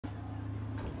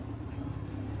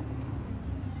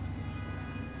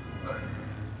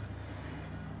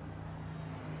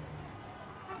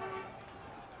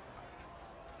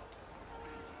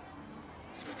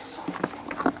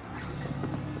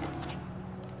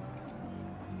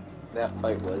That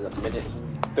fight was a minute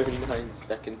 39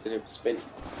 seconds, and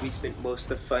we spent most of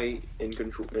the fight in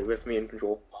control, with me in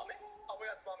control.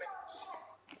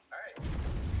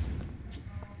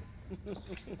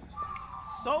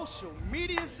 Social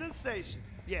media sensation.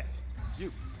 Yeah,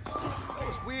 you. Oh,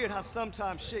 it's weird how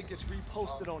sometimes shit gets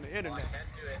reposted on the internet.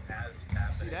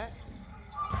 See that?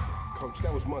 Coach,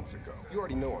 that was months ago. You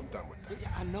already know I'm done with that.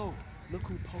 Yeah, I know. Look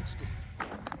who posted.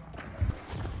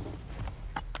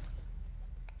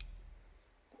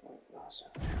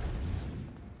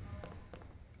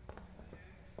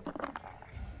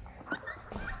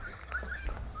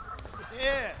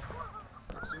 Yeah.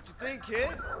 So what you think, kid?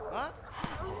 Huh?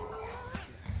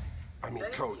 I mean,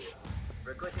 Coach,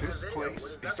 this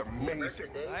place is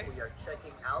amazing. Right?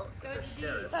 Coach D.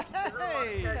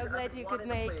 Hey! So glad you could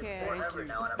make it. Thank you.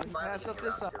 Couldn't pass up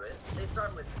this up. They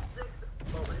start with 6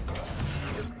 bullets.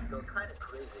 You just go kind of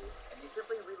crazy, and you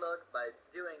simply reload by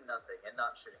doing nothing and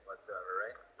not shooting whatsoever,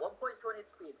 right? 1.20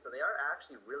 speed, so they are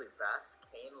actually really fast,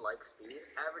 Kane-like speed.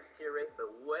 Average tear rate, but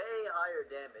way higher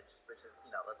damage, which is,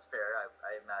 you know, that's fair.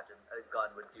 I imagine a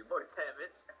gun would do more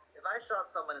damage. If I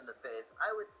shot someone in the face, I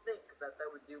would think that that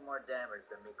would do more damage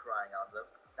than me crying on them.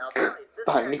 Now, this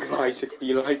Binding Isaac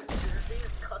be like.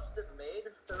 These custom made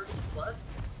 30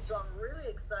 plus, so I'm really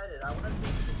excited. I want to see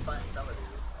if we can find some of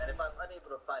these, and if I'm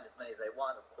unable to find as many as I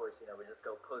want, of course, you know, we just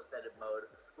go post-edit mode.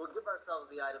 We'll give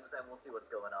ourselves the items and we'll see what's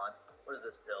going on. What is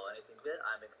this pill? Anything good?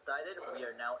 I'm excited. We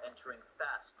are now entering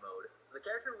fast mode. So the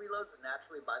character reloads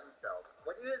naturally by themselves.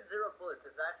 When you hit 0 bullets,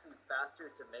 it's actually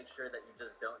faster to make sure that you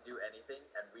just don't do anything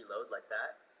and reload like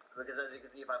that. Because as you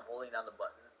can see, if I'm holding down the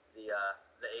button,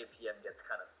 the APM gets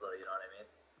kind of slow, you know what I mean?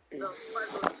 So you might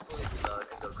as well just fully reload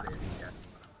and go crazy again.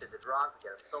 Did it rock? We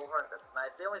get a soul heart, that's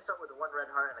nice. They only start with 1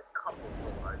 red heart and a couple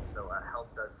soul hearts, so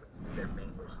health does seem to be their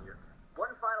main issue.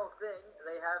 One final thing,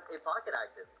 they have a pocket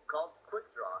active called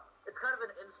Quick Draw. It's kind of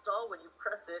an install. When you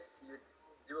press it, you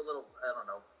do a little, I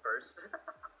don't know, burst.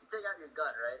 You take out your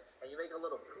gun, right? And you make a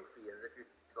little poofy as if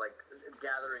you're like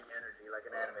gathering energy like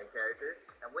an anime character.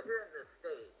 And when you're in this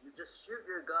state, you just shoot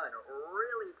your gun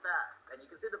really fast. And you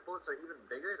can see the bullets are even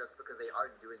bigger. That's because they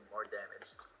are doing more damage.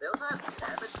 They also have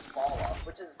damage fall off,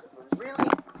 which is a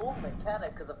really cool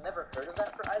mechanic because I've never heard of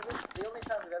that for Isaac. The only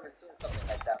time we've ever seen something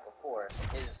like that before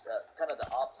is kind of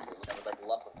the opposite, you know, with like a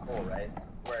lump of coal, right?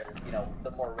 Whereas, you know,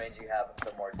 the more range you have,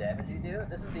 the more damage you do.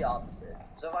 This is the opposite.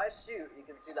 So if I shoot, you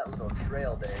can see that little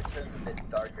trail there. It turns a bit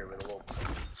darker with a little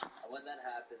poof. And when that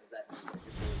happens, that means that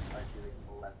your bullets are doing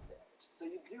less damage. So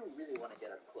you do really want to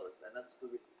get up close, and that's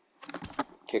the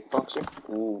Kickboxer?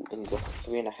 Ooh, he's a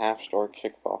 3.5-star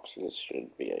kickboxer. This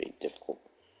should be difficult.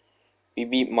 We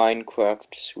beat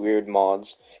Minecraft's weird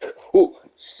mods. Ooh,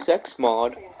 sex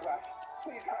mod. Please crash.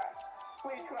 Please crash.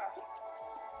 Please crash.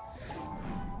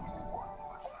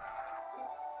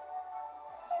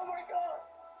 Oh my god!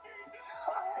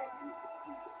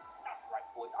 That's right,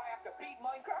 boys. I have to beat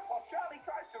Minecraft while Charlie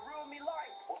tries to ruin me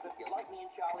life. Also, if you like me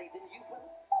and Charlie, then you will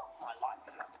love my life.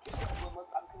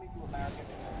 I'm coming to America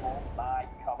for my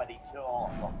comedy tour.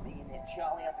 It's got me in it,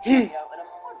 Charlie has a cameo, and a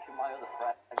bunch of my other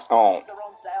friends. Oh. Tickets are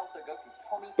on sale, so go to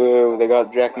Tommy. Boo, they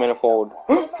got Jack Manifold.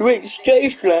 Wait,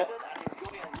 stage left.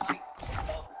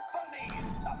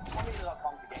 That's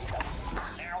Tommy.com to get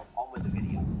yourself. Now, on with the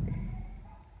video.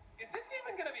 Is this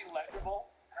even gonna be legible?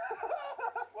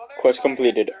 Well, Quest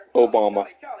completed. Obama.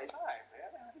 Charlie. Hi,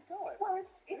 man. How's it going? Well,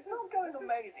 it's not going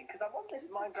amazing because I'm on this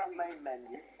Minecraft main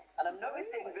menu and I'm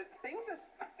noticing that things are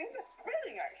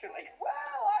spinning actually.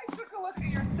 Well, I took a look at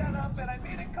your setup and I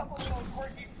made a couple little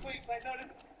quirky tweaks. I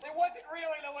noticed it wasn't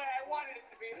really the way I wanted it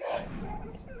to be.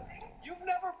 You've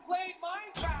never played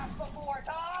Minecraft before,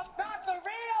 Tom. Not the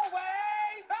real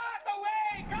way. Not the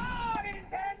way God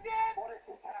intended. What is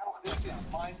this now? This is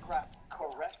Minecraft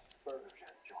correct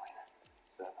version. Join it.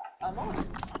 Server. I'm on.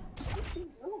 It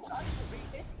seems normal. I should be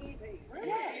this easy. Really?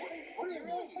 Yeah. What do you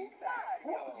really think that?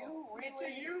 You really? It's a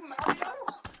you, Mario.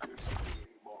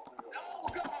 Oh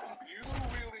God! You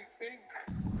really think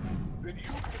that you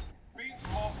can beat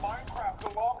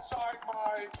Minecraft alongside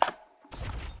my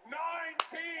 19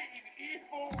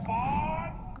 evil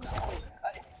mods? No.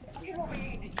 It will be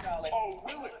easy, Charlie. Oh,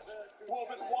 will it? Well,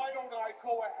 then why don't I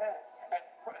go ahead and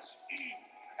press E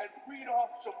and read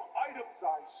off some items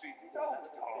I see?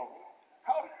 Don't, Tom.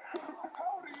 How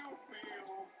do you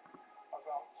feel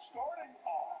about starting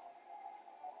off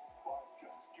by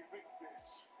just giving this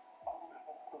a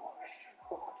little push?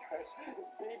 Okay.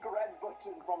 Big red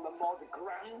button from the mod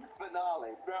grand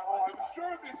finale. Now, I'm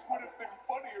sure this would have been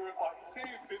funnier if I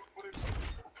saved it, but it's...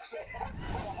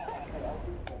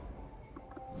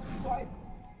 Right.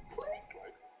 Click.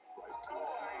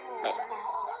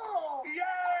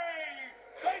 Yay!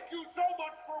 Thank you,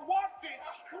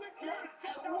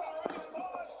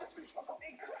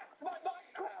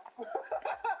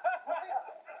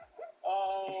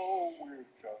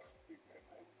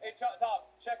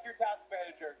 check your task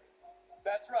manager.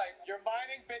 That's right, you're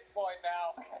mining Bitcoin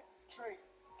now. Okay, tree,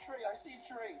 I see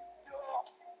tree. Ugh.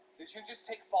 Did you just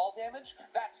take fall damage?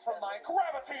 That's from my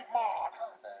gravity mod.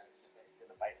 It's in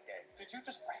the base game. Did you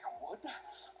just break wood?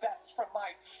 That's from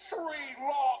my tree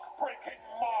log breaking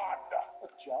mod.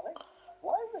 Charlie,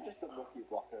 why is there just a lucky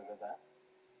block over there?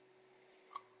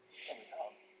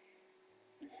 Tom,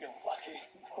 you feel lucky.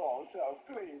 Oh, so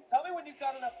please. Tell me when you've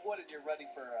got enough wood and you're ready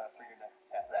for your next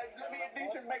test. Let me need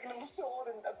to make a little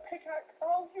sword and a pickaxe.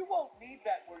 Oh, you won't need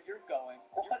that where you're going.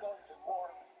 You're going to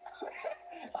morph.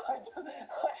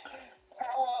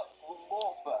 Power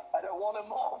morpher. I don't want to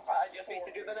morph. I just need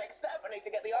to do the next step. I need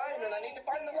to get the iron and I need to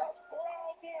find the rock.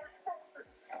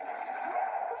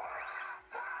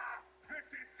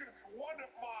 This is just one of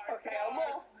my. Okay, I'm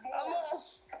off.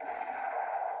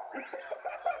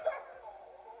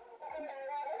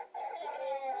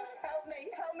 Help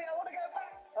me, I want to go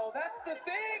back. Oh, that's the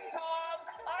thing, Tom.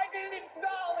 I didn't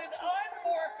install an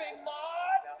unmorphing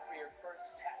mod. Now for your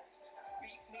first test,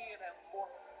 beat me in a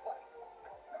morph fight.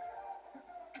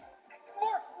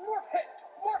 Morph hit,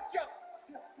 morph jump.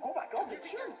 Oh my God, the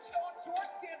shoes. Stone sword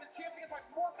stand the chance against my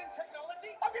morphing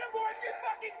technology. I'm gonna morph your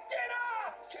fucking skin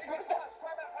off. Time out,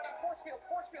 force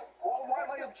field. Well, why are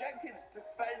my objectives?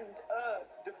 Defend Earth,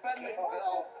 defend the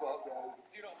Earth.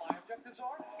 You know what my objectives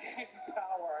are? Gain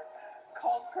power,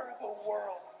 conquer the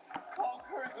world,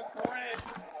 conquer the grid.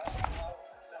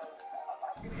 No.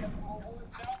 I'm gonna get some more wood.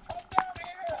 Now come down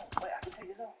here. Wait, I can take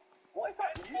this off. What is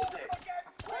that music?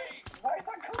 Where is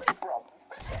that coming from?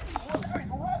 There is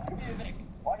rock music.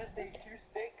 Why does these two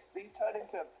sticks, these turn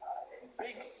into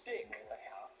big stick? I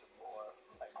have to morph.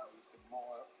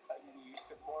 I need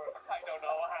to morph. I don't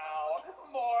know how.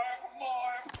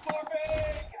 Morphing.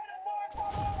 Get it, morph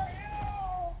all over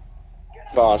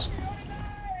you. Pause.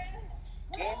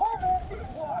 Game over.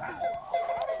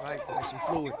 Right, nice and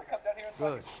fluid.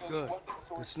 Good. Good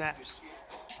snaps.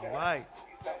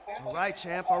 All right,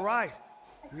 champ, all right.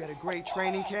 We had a great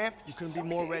training camp. You couldn't be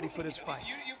more ready for this fight,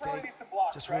 okay?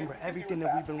 Just remember everything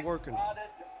that we've been working on.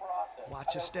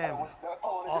 Watch your stamina,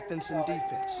 offense and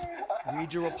defense.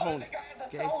 Read your opponent,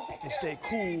 okay? And stay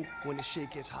cool when the shit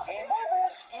gets hot.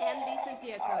 And listen to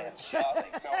your coach.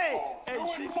 Hey,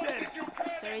 she said it.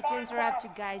 Sorry to interrupt you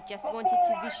guys. Just wanted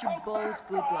to wish you both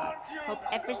good luck. Hope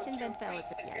everything went well at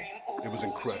the pier. It was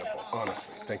incredible,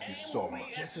 honestly. Thank you so much.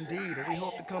 Yes, indeed. And we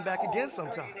hope to come back again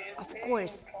sometime. Of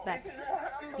course, but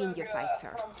win your fight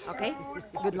first, okay?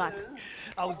 Good luck.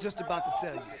 I was just about to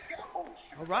tell you that.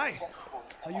 All right.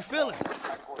 How you feeling?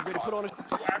 You ready to put on a...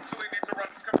 Actually need to run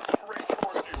straight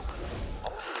towards you.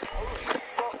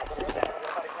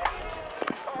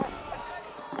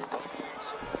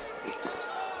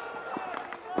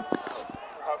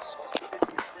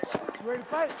 You ready to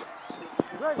fight?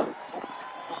 You ready?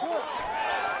 Good.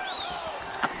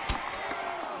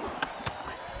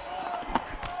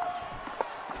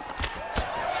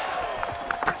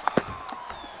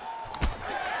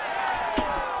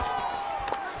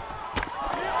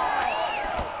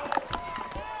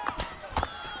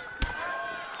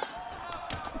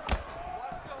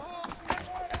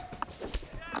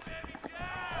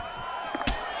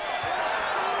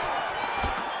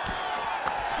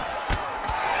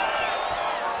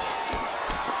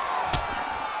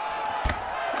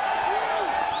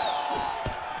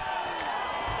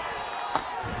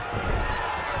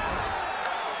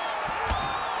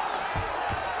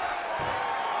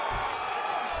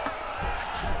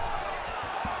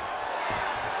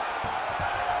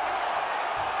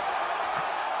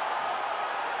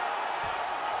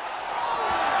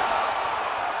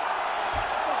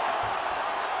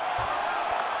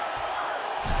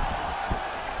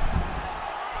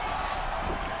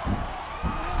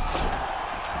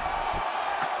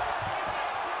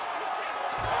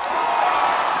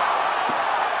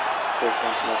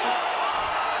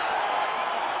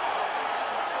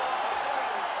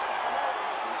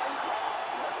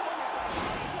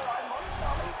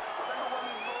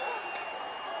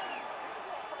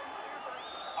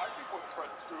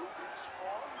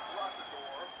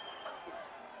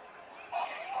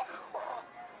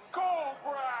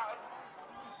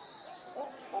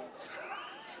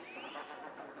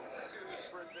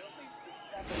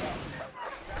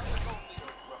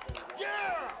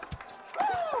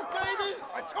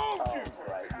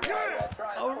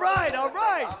 All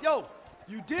right. Yo,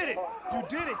 you did it. You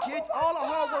did it, kid. All the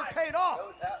hard work paid off.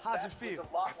 How's it feel?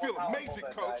 I feel amazing,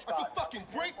 Coach. I feel fucking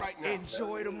great right now.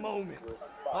 Enjoy the moment.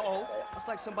 Uh-oh. Looks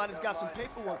like somebody's got some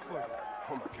paperwork for you.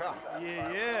 Oh, my God.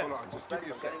 Yeah. Hold on, just give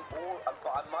me a second.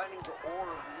 I'm mining the ore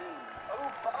of news.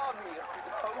 Oh, Bobby.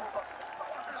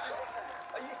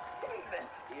 Are you seeing this?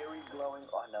 eerie glowing.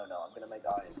 Oh no, I'm gonna make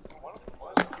iron.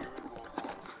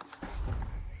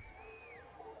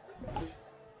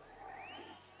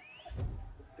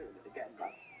 Doing it again,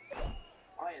 man.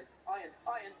 Iron.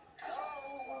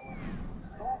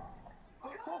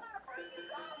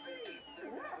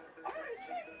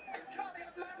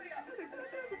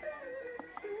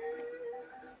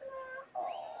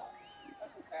 Oh.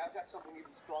 Okay, I've got something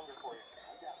even stronger for you.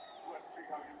 Let's see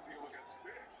how you deal against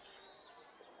this.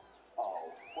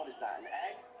 Oh, what is that, an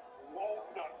egg?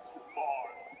 Walnut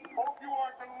Mars. Hope you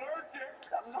aren't allergic.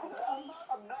 I'm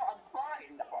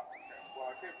fine. Well,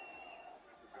 I think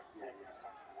Yeah.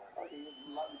 Oh, he's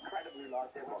incredibly large.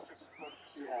 let's just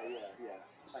Yeah.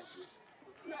 Thank you.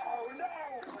 No! I'm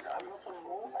not some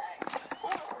raw egg.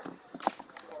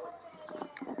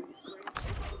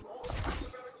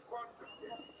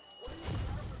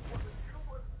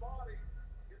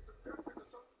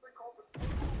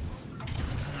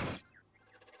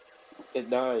 It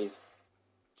dies.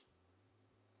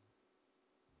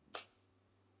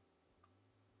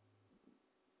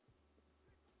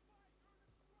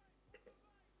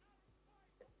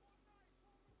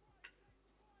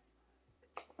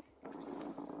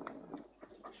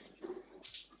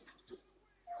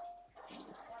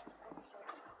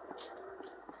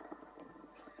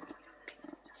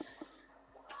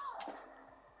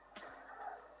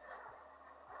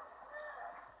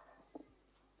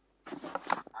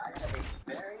 I have a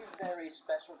very, very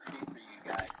special treat for you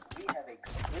guys. We have a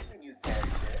completely new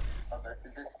character of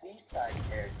the seaside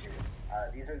characters.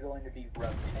 These are going to be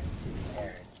repentant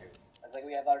characters. It's like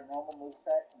we have our normal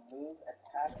moveset, move,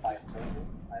 attack by holding.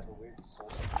 I have a weird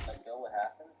sword. Let go, what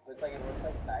happens? Looks like it works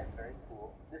like a knife, very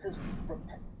cool. This is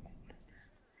repent.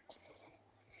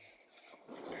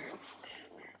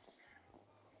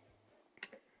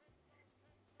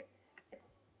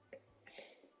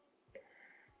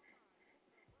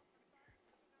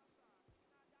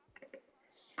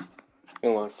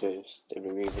 You want this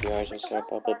WWE video I just set up?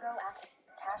 Fargo Active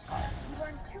Cash Card, you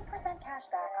earn 2% cash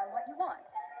back on what you want,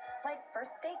 like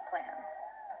first date plans.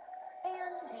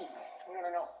 And me.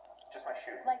 No. Just my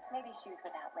shoe. Like maybe shoes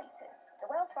without laces.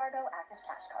 The Wells Fargo Active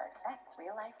Cash Card. That's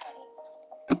real life ready.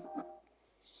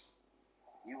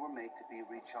 You were made to be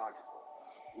rechargeable.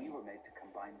 We were made to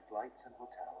combine flights and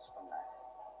hotels for less.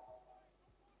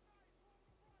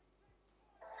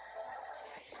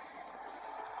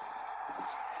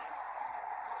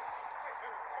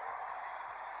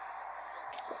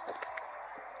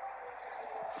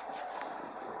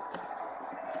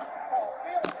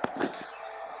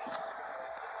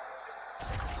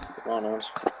 Come on, Owens.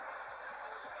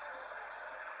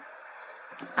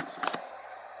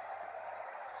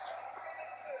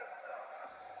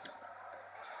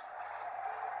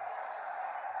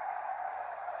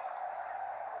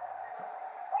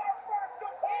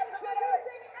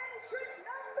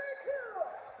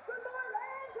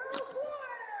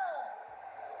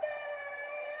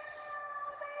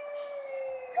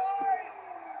 Guys,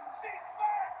 she's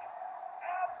back!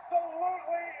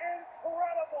 Absolutely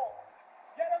incredible!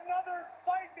 Yet another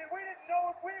sight that we didn't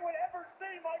know if we would ever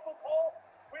see, Michael Cole.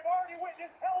 We've already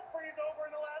witnessed hell freeze over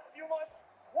in the last few months.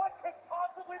 What could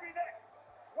possibly be next?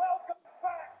 Welcome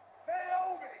back,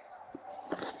 Naomi!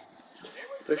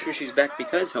 For sure she's back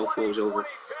because Hell Flow is over.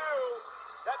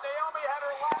 That Naomi had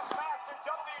her last match in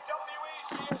WWE.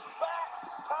 She is back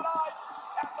tonight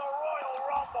at the Royal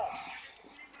Rumble.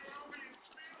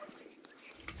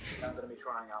 I'm going to be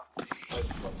trying out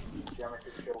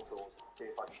geometry fill tools to see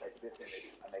if I can take this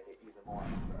image and make it even more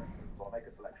atmospheric. So I'll make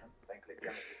a selection, then click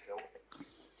geometry fill.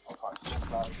 I'll type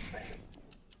small size, then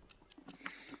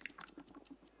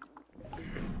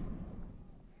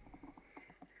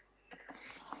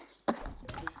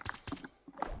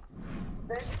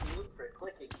thank you for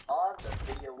clicking on the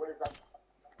video. What is up,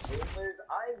 gamers?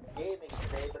 I'm gaming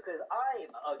today because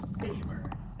I'm a gamer.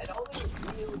 And only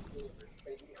real gamers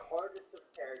play the hardest of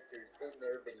characters in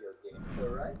their video games. So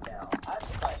right now, I'm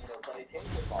deciding to play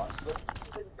Changer Boss, but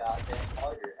even goddamn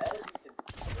harder. As you can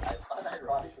see, I'm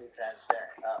unironically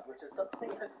transparent, which is something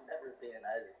I've never seen in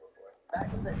Isaac before.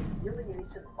 Back in the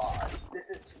humiliation mod,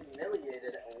 this is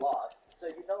humiliated and lost. So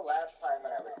you know last time when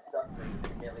I was suffering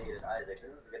humiliated Isaac,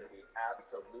 this is going to be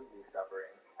absolutely suffering.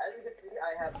 As you can see,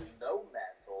 I have no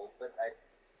mantle, but I...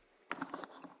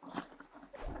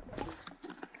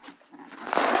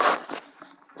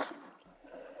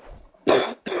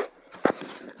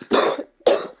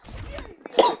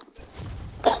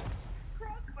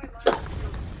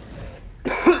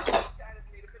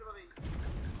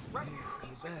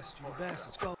 You're the best.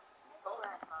 Let's go. Hold on,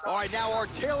 All right, now our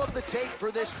tail of the tape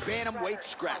for this bantamweight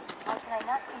scrap. Can I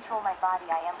not control my body?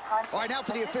 I am conscious. All right, now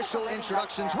for the official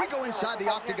introductions, we go inside the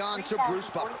octagon to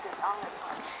Bruce Buffer.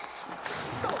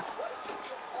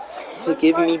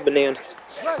 Give me bananas.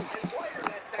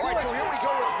 All right, so here we go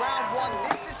with round one.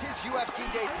 This is his UFC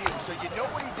debut, so you know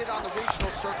what he did on the regional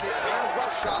circuit, ran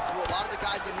roughshod through a lot of the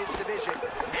guys in his division.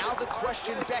 Now the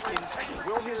question beckons,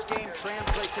 will his game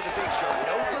translate to the big show?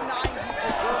 No denying he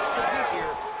deserves to be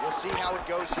here. We'll see how it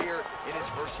goes here in his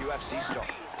first UFC start.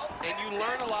 And you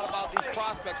learn a lot about these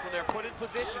prospects when they're put in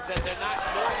positions that they're not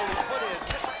normally put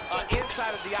in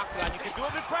inside of the octagon. You can do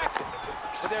them in practice,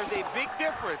 but there's a big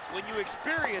difference when you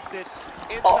experience it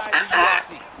inside the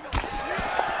UFC.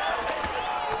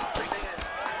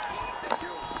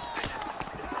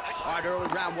 All right, early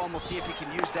round one, we'll see if he can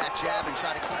use that jab and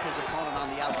try to keep his opponent on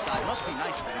the outside. Must be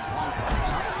nice for these long fighters,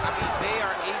 huh? I mean, they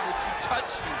are able to touch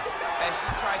you as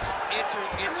you try to enter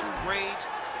into range.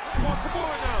 Come on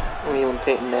now. I'm even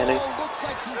painting Manning. Oh, looks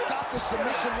like he's got the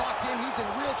submission locked in. He's in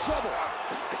real trouble.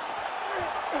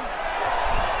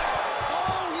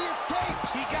 Oh, he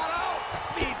escapes. He got out.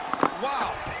 I mean,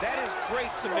 wow, that is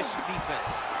great submission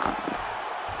defense.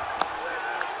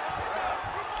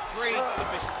 Great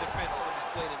submission defense on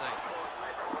display tonight.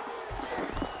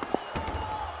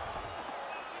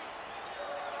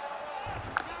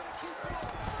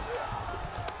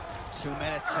 2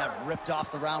 minutes have ripped off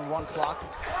the round one clock.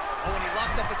 Oh, and he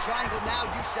locks up a triangle now.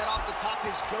 You set off the top.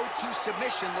 His go-to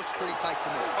submission looks pretty tight to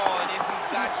me. Oh, and if he's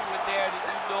got you in there, then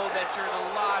you know that you're in a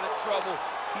lot of trouble.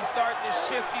 He's starting to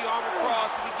shift the arm across.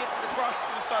 If he gets it across, he's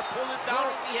going to start pulling down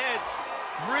on the heads.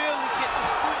 Really getting the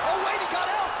scoop. Oh, wait, he got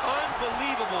out.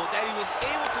 Unbelievable that he was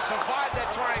able to survive that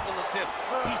triangle attempt.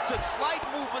 He took slight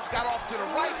movements, got off to the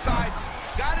right side,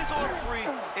 got his arm free,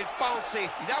 and found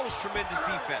safety. That was tremendous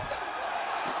defense.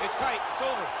 It's tight. It's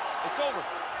over. It's over.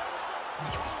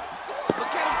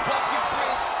 Look at him buck and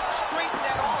bridge, straighten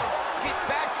that arm, get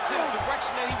back into the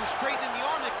direction that he was straightening the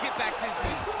arm, and get back to his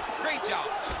knees. Great job.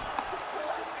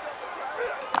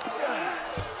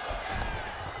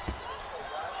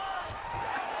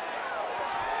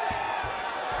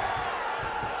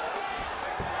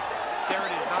 There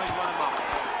it is. Now he's running him out.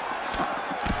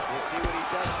 We'll see what he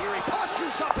does here. He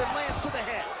postures up and lands to the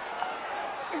head.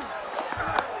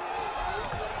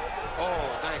 Oh,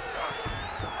 nice.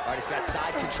 All right, he's got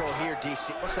side control here,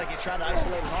 DC. Looks like he's trying to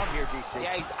isolate an arm here, DC.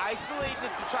 Yeah, he's isolating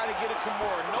it to try to get a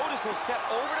Kimura. Notice he'll step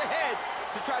over the head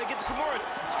to try to get the Kimura.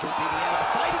 This could be the end of the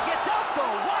fight. He gets out,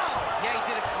 though. Wow! Yeah, he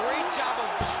did a great job of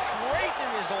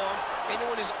straightening his arm. And then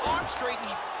when his arm straightened,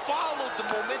 he followed the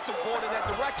momentum going in that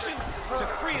direction to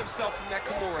free himself from that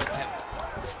Kimura attempt.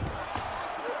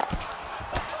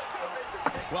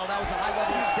 Well, that was a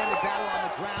high-level extended battle on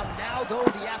the ground. Now, though,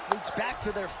 the athletes back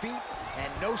to their feet,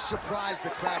 and no surprise,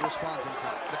 the crowd responds in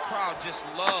kind. The crowd just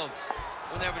loves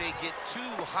whenever they get two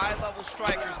high-level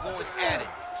strikers going at it.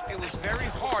 It was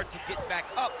very hard to get back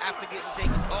up after getting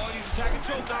taken. Oh, he's attacking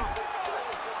choke now.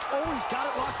 Oh, he's got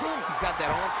it locked in. He's got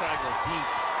that arm triangle deep.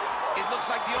 It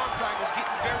looks like the arm triangle is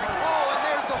getting very... Oh, and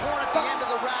there's the horn at the end of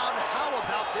the round. How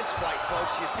about this fight,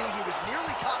 folks? You see, he was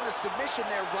nearly caught in a submission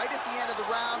there right at the end of the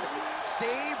round.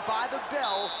 Saved by the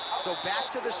bell. So back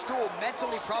to the stool.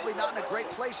 Mentally probably not in a great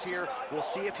place here. We'll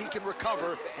see if he can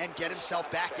recover and get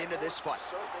himself back into this fight.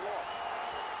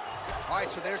 All right,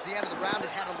 so there's the end of the round. It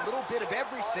had a little bit of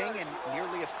everything and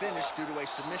nearly a finish due to a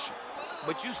submission.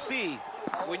 But you see,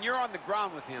 when you're on the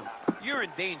ground with him, you're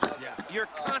in danger. Yeah. You're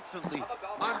constantly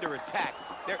under attack.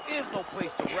 There is no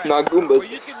place to rest. Nah, Goombas. Where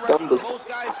you can rest with most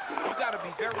guys, you got to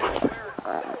be very aware.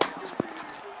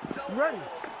 Ready.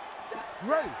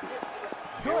 Ready.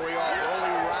 Here we are,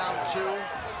 early round two.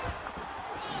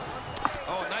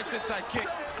 Oh, nice inside kick.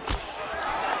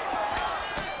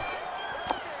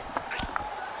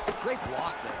 Great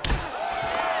block there.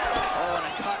 Oh, and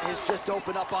a cut has just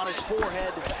opened up on his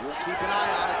forehead. We'll keep an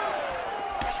eye on it.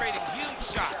 Trading huge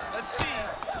shots. Let's see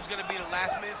who's going to be the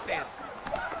last man standing.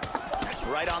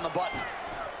 Right on the button.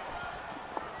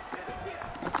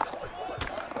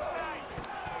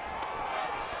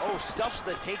 Oh, stuffs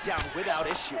the takedown without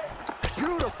issue.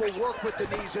 Beautiful work with the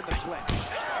knees in the clinch.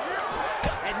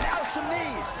 And now some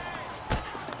knees.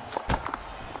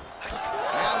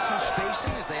 Now some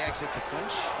spacing as they exit the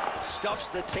clinch. Stuffs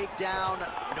the takedown,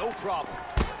 no problem.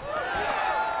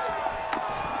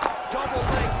 Double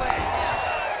leg lands.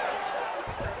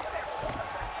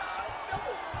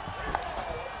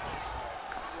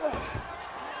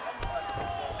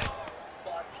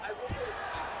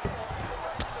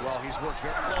 Well, he's worked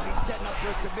very well. He's setting up for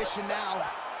a submission now.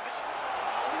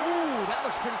 Ooh, that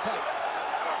looks pretty tight.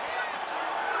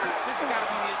 This has got to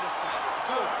be the end of this fight.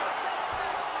 It's over.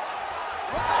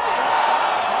 The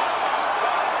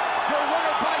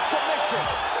winner by submission.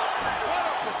 What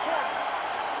a performance.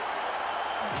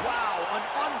 Wow, an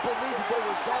unbelievable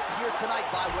result here tonight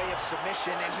by way of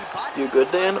submission, and he bided You his good,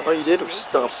 time Dan? there. All you did He was stayed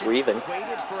stop patient, breathing.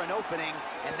 waited for an opening,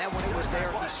 and then when it was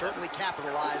there, he certainly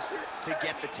capitalized to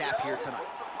get the tap here tonight.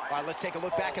 All right, let's take a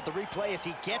look back at the replay as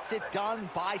he gets it done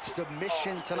by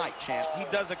submission tonight, champ. He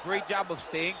does a great job of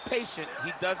staying patient.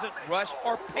 He doesn't rush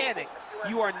or panic.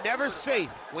 You are never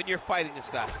safe when you're fighting this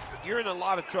guy. You're in a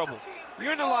lot of trouble.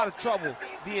 You're in a lot of trouble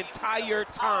the entire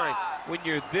time when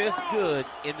you're this good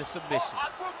in the submission.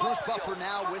 Bruce Buffer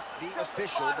now with the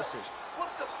official decision.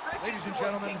 Ladies and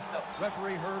gentlemen,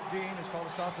 referee Herb Dean has called a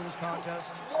stop to this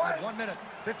contest at 1 minute,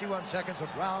 51 seconds of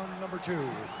round number 2.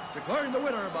 Declaring the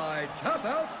winner by tap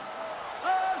out,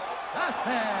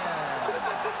 Assassin!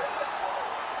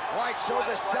 All right, so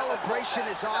the celebration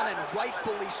is on, and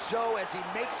rightfully so, as he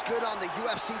makes good on the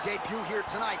UFC debut here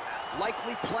tonight.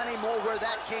 Likely plenty more where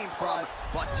that came from,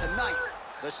 but tonight,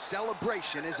 the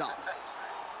celebration is on.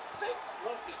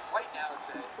 Right now,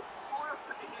 Jay.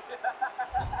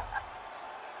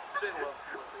 Jay loves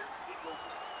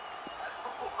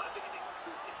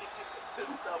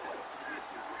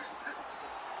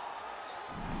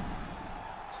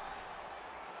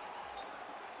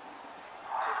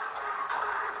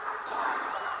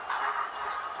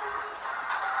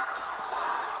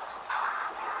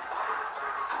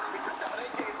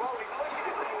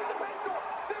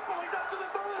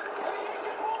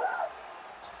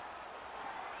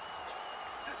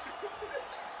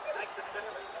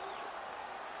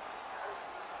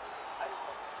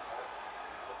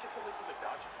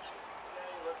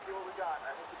Let's see what we got.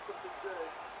 I hope it's something good.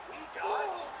 We got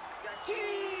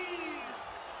keys!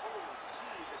 Oh,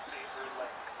 keys at Danger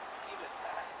Lane. Even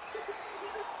attack.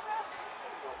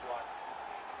 No block.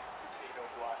 No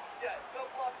block. Yeah, no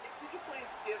block. Could you please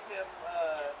give him,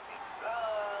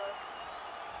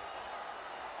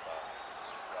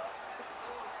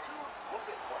 look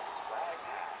at what swag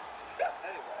has.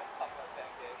 Anyway, I'm not that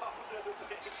game.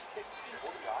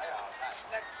 Pull the eye out.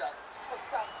 Next up, look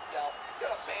top himself.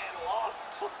 Got a band long.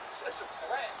 That's a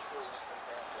threat.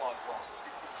 Long.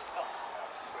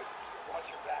 Watch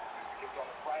your back, dude, because on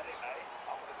a Friday night,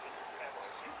 I'm going to take your family.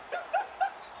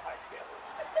 I can't.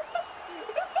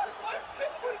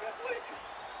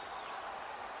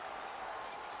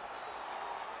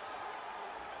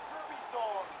 Kirby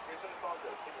song. Here's what the song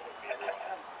goes. Sing it with me.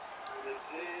 This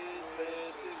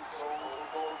is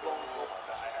gold.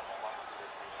 I have no lines to this.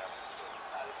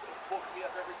 This woke me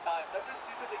up every time. That's just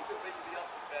two things that make me up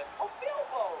in bed. Oh,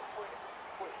 Bilbo! Wait.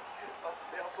 A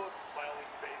Bilbo's smiling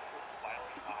face with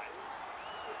smiling eyes.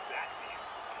 What's that mean?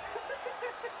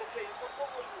 Okay, what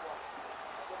would you want?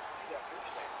 Let's see that fish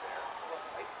tank there. Look,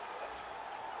 right?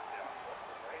 Yeah,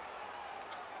 right?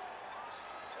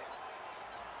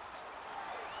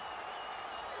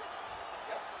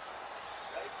 Yep.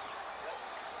 Right? Yep.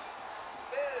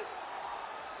 Fish!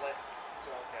 Splits.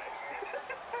 Okay.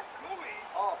 Gooey!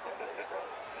 Oh,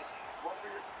 what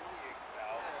were you doing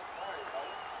now? Sorry,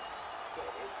 buddy.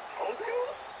 Goku?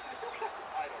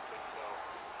 I don't think so.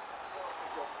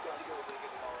 I'm starting to go big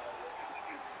and all out of it.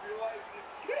 Realize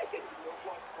no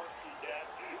block Korsky again.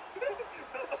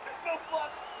 No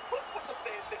block. What the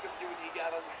fans think of you and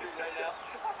EGAT on the street right now?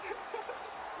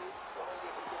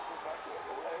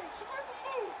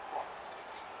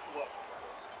 Look.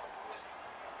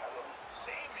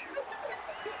 Save you. I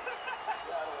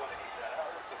don't want to eat that. I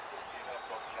heard the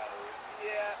calories.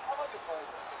 Yeah, I'm looking for it.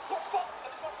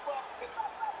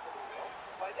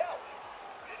 Find out.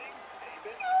 Spitting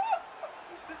David.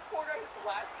 This poor guy, his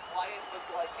last client was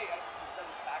like, hey, I can send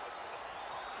this back.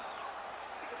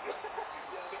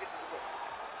 Yeah, let me get to the book.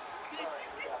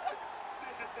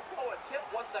 Oh, a tip?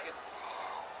 1 second.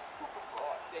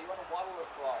 Yeah, you want to waddle or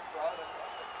fraud? Fraud?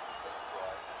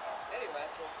 Anyway.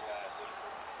 So glad that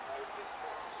it's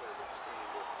for service. It's really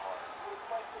working hard. Let's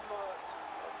buy some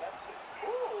medicine.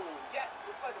 Ooh, yes,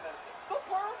 let's buy the medicine. The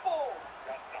purple!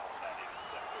 That's not what that is. It's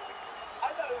definitely green. I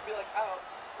thought it would be like, I don't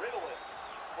know, Ritalin.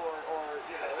 Or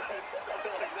you know,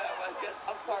 something like that. But I guess,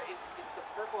 I'm sorry, is the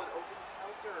purple an open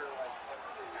counter or like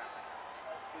everything?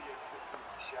 Actually, it's the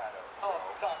shadow. So. Oh,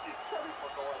 sorry. Sorry for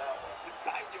going out.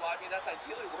 Inside you, I mean, that's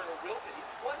ideally where it will be.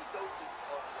 One dosage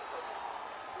of the purple.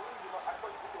 I thought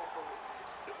you were going for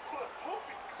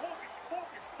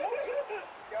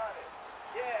Got it.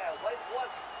 Yeah, like what?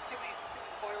 Skippy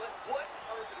toilet. What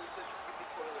person who said skippy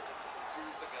toilet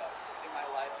years ago in my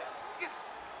life? Yes!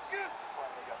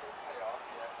 Finally got their payoff,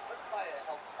 yeah. Let's buy a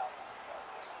health shop.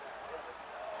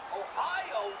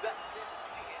 Ohio! That's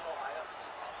in Ohio.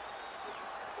 This is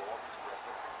terrible.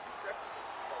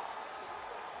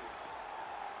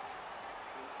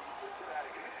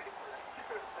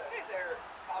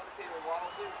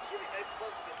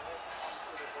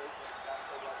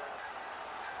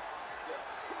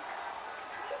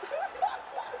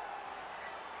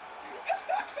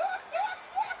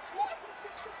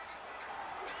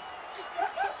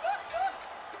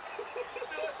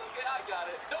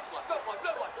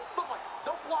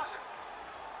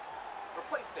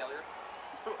 Nice failure.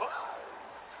 What? Hey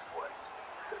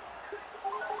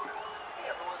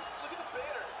everyone, look at the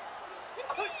banner. Yes,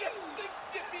 thanks,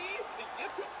 Skippy.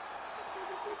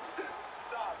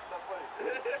 Stop funny.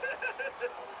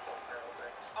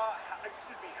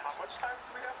 Excuse me, how much time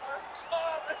do we have left?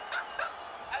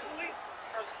 At least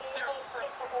for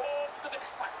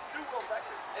new world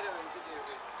record. Anyway,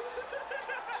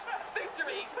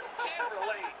 victory can't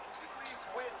relate. Please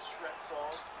win, Shrek song.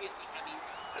 Get the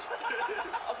Emmys.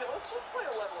 Okay, let's play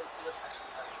a level of Flip.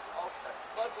 Okay,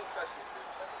 let's go crush YouTube.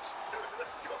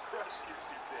 Let's go crush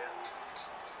YouTube, Dan.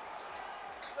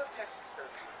 No Texas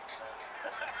Turkey.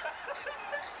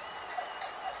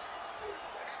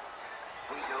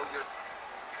 We know you're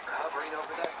hovering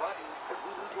over that button, but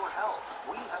we need your help.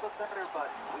 We have a better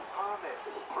button, we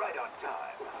promise. Right on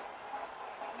time.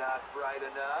 Not bright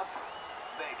enough?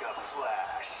 Make a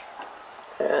flash.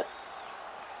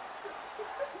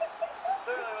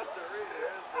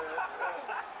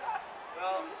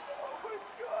 Oh my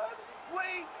god.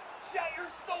 Wait! Chat, you're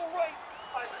so right!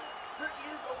 There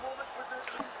is a moment where there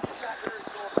is chat very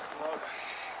close.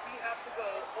 We have to go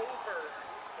over.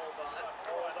 Hold on.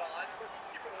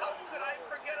 How could I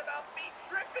forget about me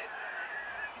tripping?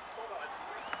 Hold on.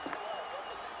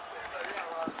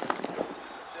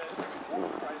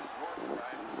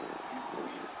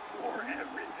 For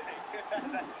everything.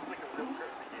 That's just like a real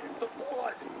curvy game. The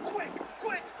blood! Quick!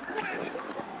 Quick! Quick!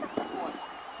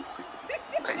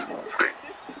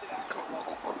 This is an actual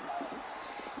level.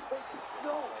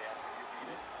 No!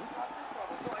 This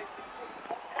level, no, I think it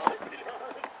hurts.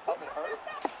 Help, it hurts?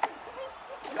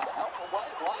 Help, what?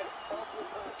 What? Help, it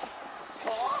hurts.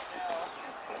 Huh?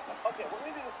 Yeah. Okay, we're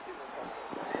gonna do this stupid level.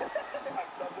 I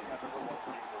don't think I've ever wanted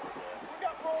to do more again. We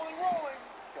got rolling!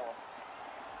 Let's go.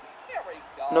 There we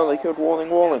go. No, they killed Walling.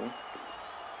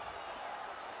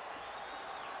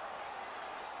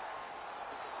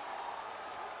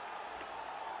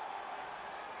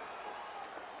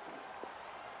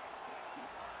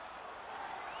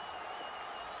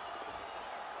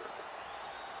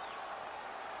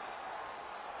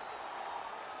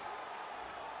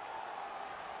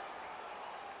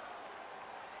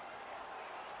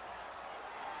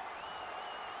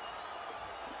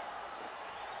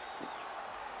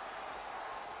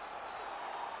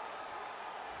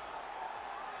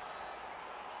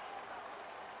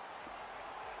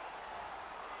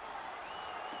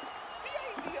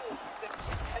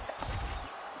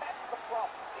 That's the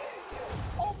problem.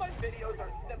 All my videos are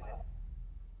simple.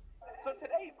 So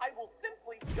today, I will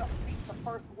simply just beat the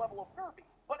first level of Kirby.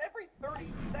 But every 30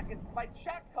 seconds, my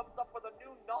chat comes up with a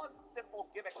new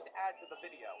non-simple gimmick to add to the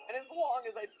video. And as long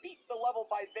as I beat the level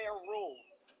by their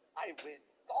rules, I win.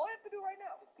 All I have to do right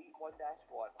now is beat 1-1.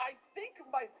 I think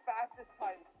my fastest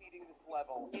time beating this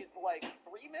level is like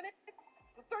 3 minutes.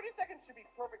 So 30 seconds should be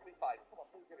perfectly fine. Come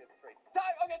on, please give me a trade.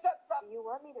 Time! Okay, time! Stop! Do you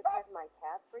want me to pet my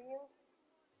cat for you?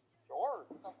 Sure.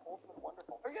 That sounds wholesome and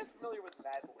wonderful. Are you guys familiar with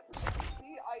Madeline?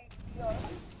 The idea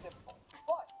is simple.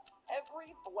 But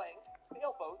every blank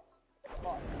sailboat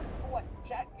must. What?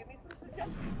 Chat, give me some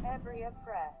suggestions. Every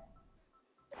press.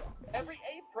 Every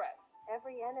A press.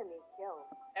 Every enemy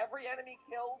killed. Every enemy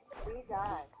killed. We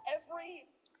die. Every...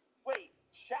 Wait,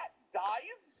 chat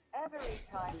dies? Every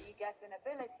time you get an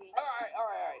ability.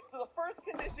 Alright. So the first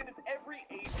condition is every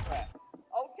A press.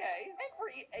 Okay.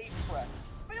 Every A press.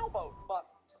 Sailboat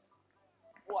must...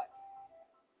 What?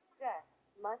 Death.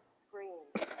 Must scream.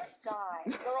 Die.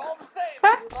 They're all the same.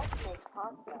 You must make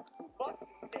pasta. Must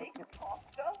make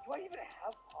pasta? Do I even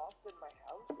have pasta in my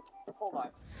house? Hold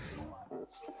on.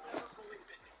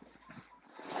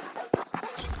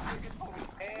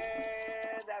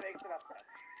 And that makes enough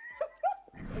sense.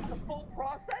 It's the full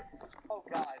process? Oh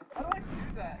god. How do I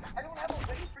do that? I don't have a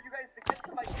way for you guys to get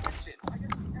to my kitchen. I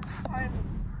guess every time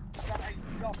that I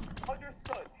jump.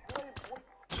 Understood. How do I avoid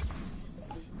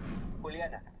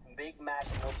Juliana, Big Mac,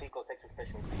 no pickles, extra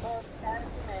special. Sauce and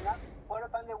Jimena, quarter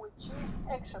pounder with cheese,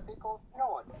 extra pickles,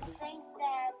 no one. Thanks,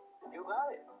 Dad. You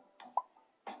got it.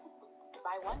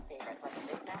 Buy one favorite like a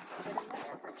Big Mac and get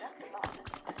another for just a buck.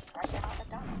 Right now at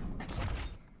McDonald's.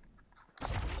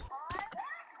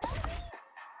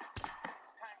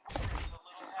 It's time to bring a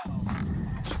little hell.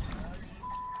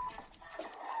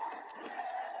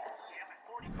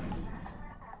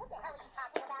 What the hell are you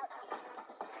talking about?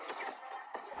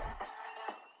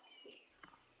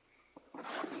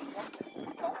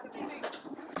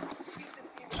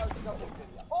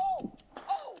 Oh!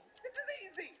 This is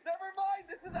easy! Never mind,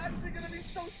 this is actually gonna be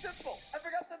so simple. I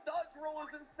forgot the dodge roll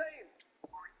is insane.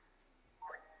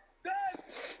 Yes!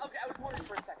 Okay, I was worried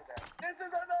for a second there. This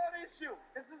is a non-issue.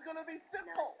 This is gonna be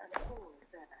simple. Nice and cool, is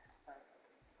that?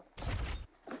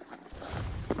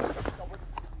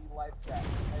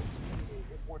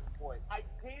 important point. I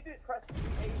did press the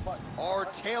A button. Our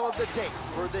tale of the tape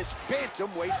for this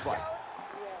bantamweight fight.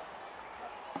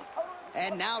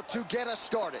 And now to get us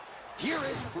started, here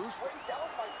is Bruce.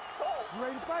 You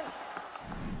ready to fight?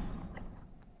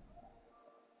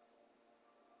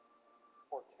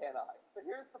 Or can I? But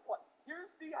here's the point.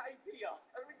 Here's the idea.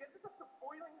 I'm gonna get this up to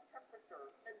boiling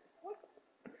temperature and put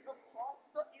the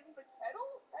pasta in the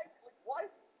kettle? Like what?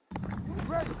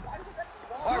 Ready? Why would that be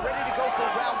wrong? All right, ready to go for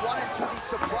round one, and to the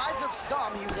surprise of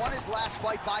some, he won his last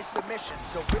fight by submission.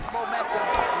 So with momentum,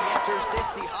 he enters this,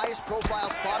 the highest profile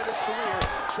spot of his career,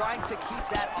 trying to keep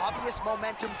that obvious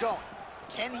momentum going.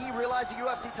 Can he realize a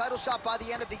UFC title shot by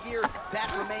the end of the year?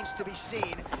 That remains to be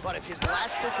seen. But if his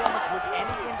last performance was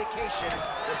any indication,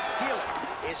 the ceiling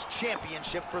is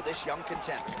championship for this young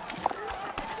contender.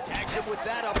 Tags him with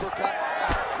that uppercut.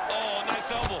 Oh,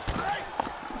 nice elbow.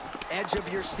 Edge of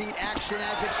your seat action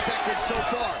as expected so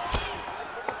far.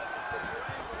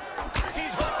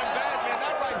 He's hurting him bad, man.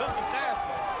 That right hook is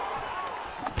nasty.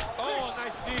 Oh,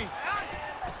 nice knee.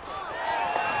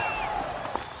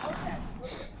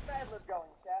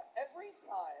 Going, chat. Every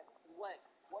time, when?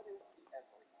 What is the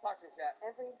every? Talk to me, chat.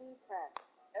 Every B press.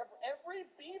 Every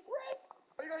B press?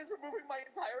 Are you guys removing my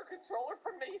entire controller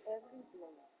from me? Every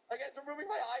blink. Are you guys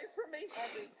removing my eyes from me?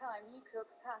 Every time you cook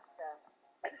pasta.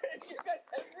 You guys,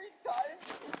 every time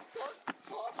you cook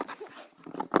pasta.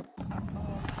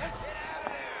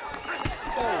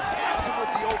 Oh, tags him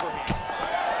with the overhand.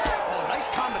 Oh, nice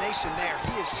combination there.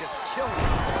 He is just killing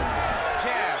it.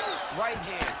 Jab, right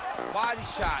hand, body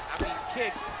shot,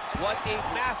 kicks. What a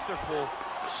masterful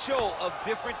show of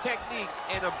different techniques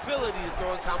and ability to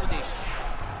throw in combination.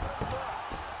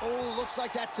 Oh, looks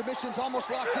like that submission's almost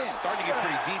locked in. Starting to get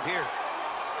pretty deep here.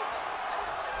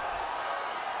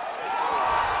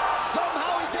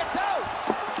 Somehow he gets out.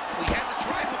 Well, he had the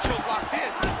triangle choke locked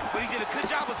in, but he did a good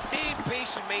job of staying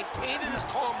patient, maintaining his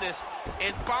calmness,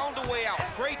 and found a way out.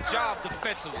 Great job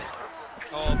defensively.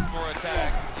 Oh, for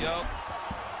attack. Yup.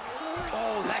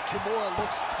 Oh, that Kimura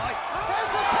looks tight.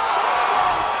 There's the top!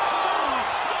 Holy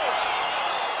smokes!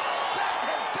 That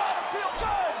has got to feel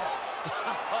good!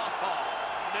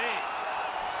 Man.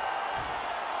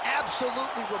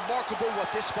 Absolutely remarkable what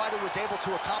this fighter was able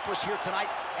to accomplish here tonight.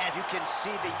 As you can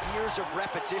see, the years of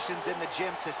repetitions in the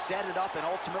gym to set it up and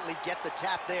ultimately get the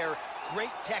tap there.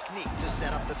 Great technique to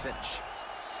set up the finish.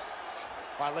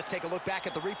 All right, let's take a look back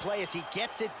at the replay as he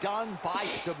gets it done by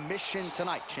submission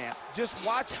tonight, champ. Just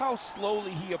watch how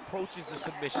slowly he approaches the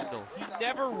submission, though. He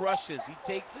never rushes. He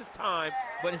takes his time,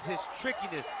 but it's his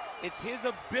trickiness. It's his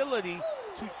ability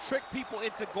to trick people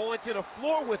into going to the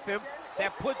floor with him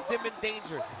that puts them in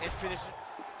danger and finish it.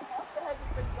 That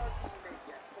hasn't been done to me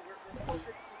yet, so we're supposed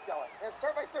to keep going. Now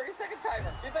start my 30-second timer.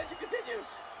 The adventure continues.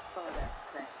 Further,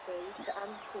 press A to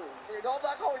unpause. No, I'm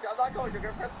not going. I'm not going. You're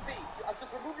going to press B. I'm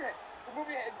just remove your hand. Remove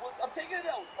your hand. I'm taking it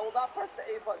out. I will not press the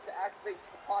A button to activate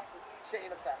the pasta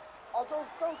chain effect. I'll go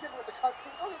give it the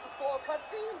cutscene. Don't hit the slow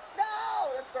cutscene.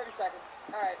 No! That's 30 seconds.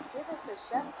 All right. Give us a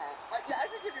chef hat. Yeah,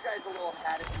 I could give you guys a little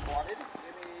hat if you wanted.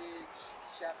 Image,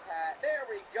 chef hat. There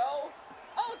we go.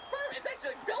 Oh, it's perfect. It's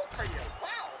actually built for you.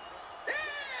 Wow.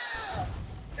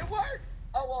 Yeah! It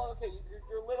works. Oh, well, okay.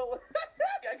 You're little...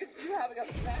 I can see you having a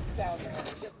snack down there.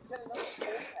 Just get another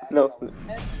cold hat. No.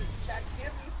 And Jack,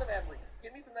 give me some every.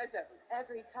 Give me some nice efforts.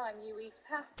 Every time you eat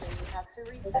pasta, you have to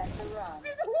reset the run.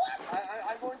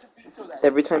 I'm going to veto that.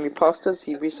 Every time you pastas,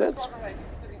 he resets.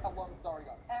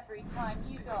 Every time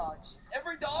you dodge.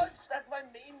 Every dodge? That's my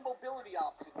main mobility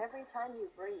option. Every time you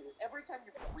breathe. Every time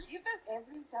you breathe?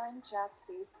 Every time Jack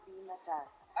sees beam attack.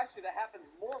 Actually, that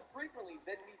happens more frequently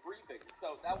than me breathing,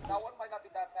 so that one might not be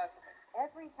that bad for me.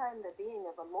 Every time the being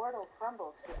of a mortal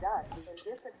crumbles to dust and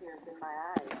disappears in my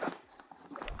eyes.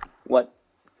 What?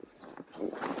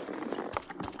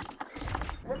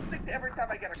 Let's stick to every time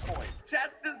I get a coin.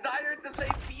 Chat's desire to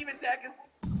say beam attack is...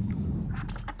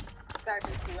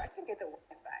 Sergeant Sue, I can get the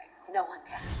Wi-Fi. No one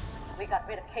can. We got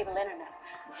rid of cable internet.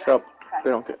 Shut up.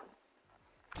 We don't get it.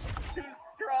 Too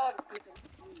strong.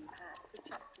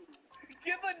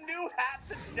 Give a new hat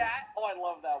to chat. Oh, I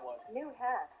love that one. New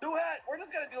hat. New hat. We're just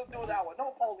gonna do that one.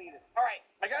 No Paul needed. All right.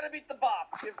 I gotta beat the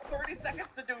boss. You have 30 seconds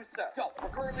to do so. Go.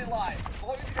 We're currently live. As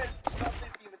long as you guys do not say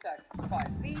beam attack.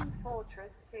 Fine. Beam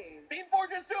Fortress 2. Beam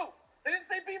Fortress 2. They didn't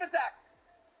say beam attack.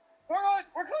 We're on.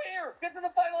 We're clear. Get to the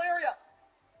final area.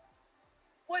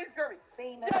 Please, Kirby.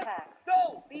 Beam yes. attack.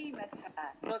 No. Beam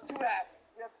attack. No, 2 hats.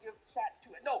 We have chat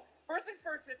 2. No. First things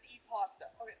first, we have to eat pasta.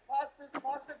 Okay, pasta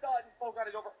done. Oh god,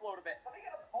 it overflowed a bit. Let me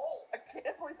get a bowl. I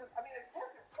can't believe this. I mean, of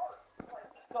course it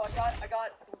works. So I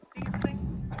got some seasoning,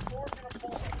 some pork in a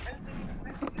bowl. And it's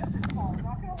really good this fall. I'm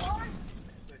not gonna lie.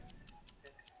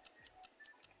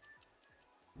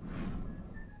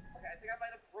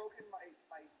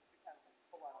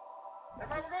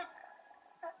 have a good.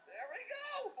 There we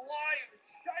go. Live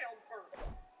childbirth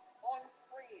on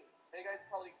screen. Hey, you guys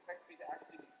probably expect me to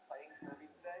actually be playing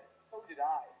Kirby today. So did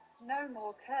I. No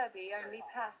more Kirby, only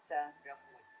pasta. I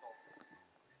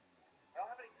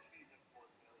don't have any cheese,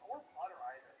 unfortunately, or butter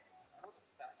either. I know it's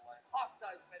a satellite.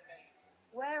 Pasta has been made.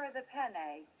 Where are the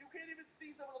penne? You can't even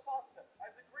see some of the pasta.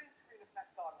 I have the green screen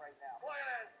effect on right now. Look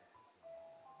at this.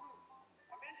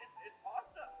 I mean, it's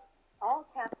pasta. All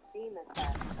caps beam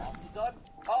attack. Pasta done.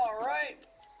 All right.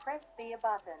 Press the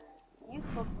button. You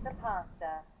cooked the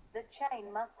pasta. The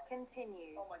chain must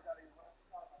continue. Oh my god, I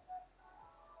forgot about that.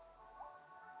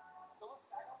 So let's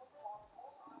back up with the pasta.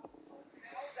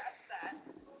 Oh, that's that.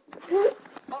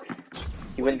 Okay.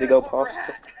 He went to go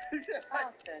pasta.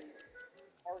 Arson.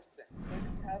 Arson. They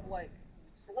just have like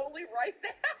slowly right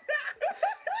there.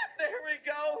 There we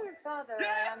go. Father,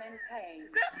 I am in pain.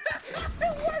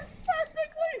 It works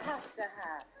perfectly. Pasta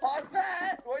hat. Pasta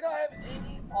hat. Do I not have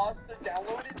any pasta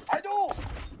downloaded? I do.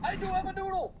 I do have a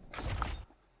noodle.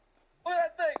 Look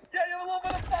at that thing. Yeah, you have a little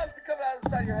bit of pasta coming out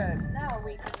inside your head. Now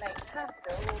we can make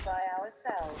pasta all by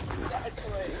ourselves.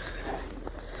 Exactly.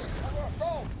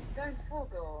 Go. Don't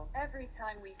forgo. Every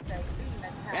time we say beam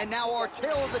attack. And now our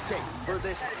tail of the tape for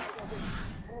this.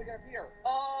 What do we got here?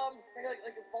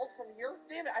 Like a vault from here?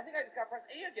 Damn it, I think I just got press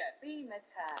A again. Beam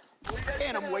attack.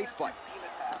 Bantamweight fight. Beam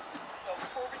attack. So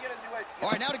before we get a new idea. All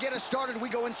right, now to get us started, we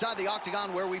go inside the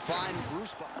octagon where we find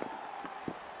Bruce Buffer.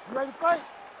 You ready to fight?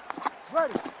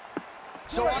 Ready.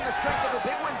 So on the strength of a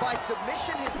big win by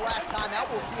submission his last time out,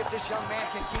 we'll see if this young man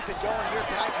can keep it going here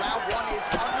tonight. Round one is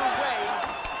underway.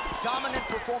 Dominant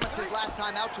performances last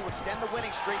time out to extend the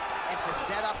winning streak and to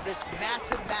set up this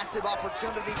massive, massive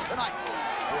opportunity tonight.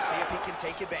 We'll see if he can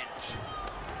take advantage.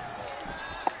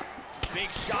 Big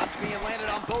shots being landed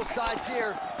on both sides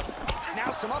here.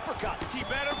 Now some uppercuts. He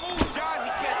better move, John.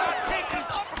 He cannot take these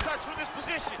uppercuts from this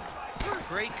position.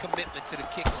 Great commitment to the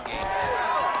kicks game.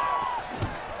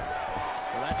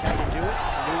 Well, that's how you do it.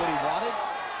 He knew what he wanted,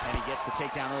 and he gets the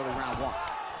takedown early round one.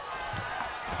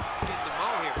 Getting them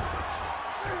out here.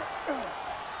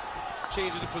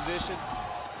 Changing the position.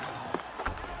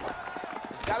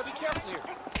 He's got to be careful here.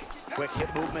 Quick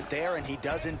hip movement there, and he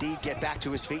does indeed get back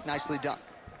to his feet. Nicely done.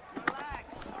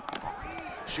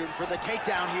 Shooting for the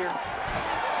takedown here.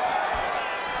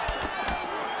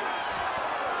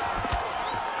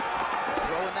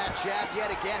 Throwing that jab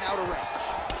yet again out of range.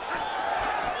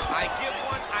 I give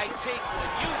one, I take one.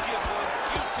 You give one,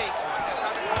 you take one. That's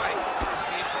how this fight is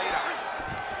being played out.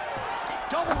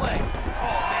 Double leg.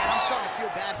 Oh, man, I'm starting to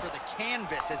feel bad for the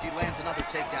canvas as he lands another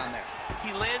takedown there.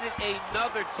 He landed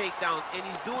another takedown, and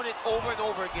he's doing it over and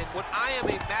over again. What I am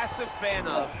a massive fan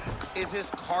of is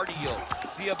his cardio,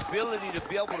 the ability to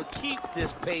be able to keep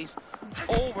this pace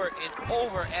over and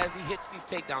over as he hits these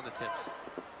takedown attempts.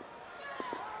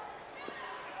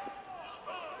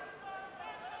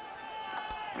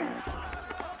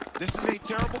 This is a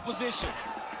terrible position.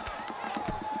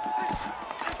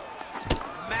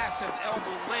 Massive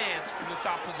elbow lands from the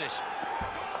top position.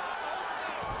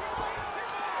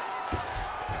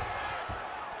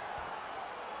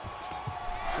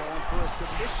 Going for a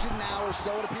submission now, or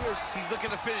so it appears. He's looking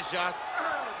to finish, John.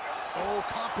 Oh,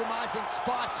 compromising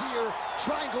spot here.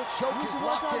 Triangle choke is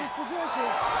locked in.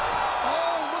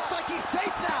 Oh, looks like he's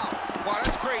safe now. Wow,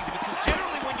 that's crazy, because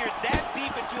generally when you're that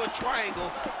deep into a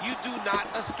triangle, you do not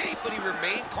escape, but he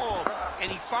remained calm, and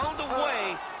he found a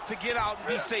way to get out and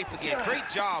be safe again. Great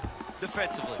job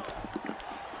defensively.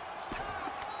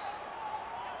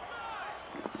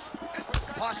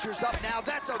 Posture's up now.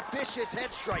 That's a vicious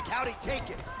head strike. How'd he take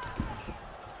it?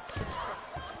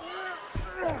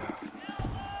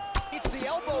 It's the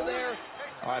elbow there.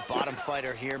 All right, bottom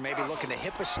fighter here, maybe looking to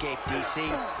hip escape, DC.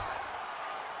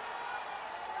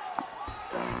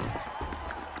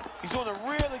 He's doing a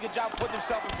really good job putting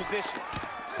himself in position.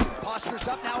 Posture's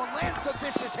up now and lands the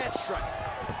vicious head strike.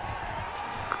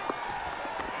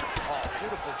 Oh,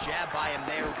 beautiful jab by him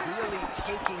there, really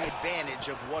taking advantage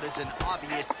of what is an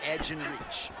obvious edge and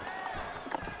reach.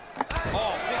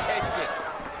 Oh, big head kick.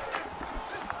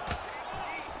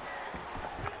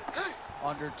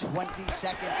 Under 20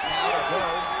 seconds now to go.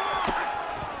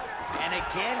 And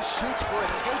again shoots for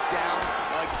a takedown.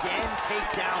 Again,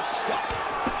 takedown stuff.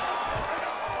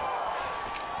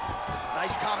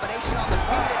 Nice combination on the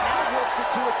feet, and now works it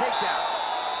to a takedown.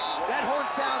 That horn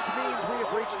sounds means we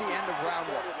have reached the end of round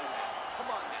one. Come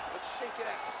on now, let's shake it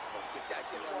out.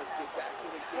 Let's get back to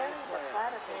the game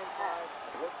plan. Hands high,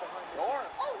 work behind the Sure.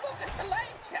 Oh, look, it's the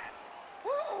live chat.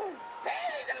 Woo!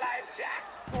 Hey, the live chat.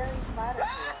 Very flattering.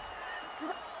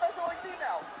 That's all I do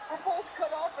now. We're both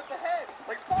cut off at the head.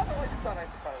 Like father, like son, I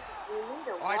suppose.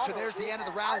 All right, so there's the end of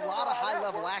the round. A lot of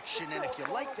high-level action, and if you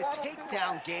like the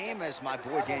takedown game, as my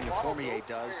boy Daniel Cormier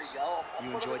does,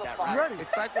 you enjoyed that round.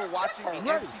 It's like we're watching the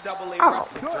NCAA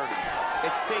wrestling tournament.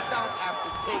 It's takedown after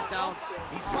takedown.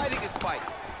 He's fighting his fight.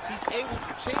 He's able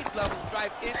to change levels,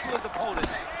 drive into his opponent,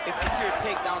 and secure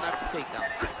takedown after takedown.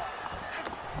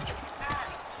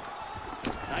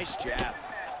 Nice jab.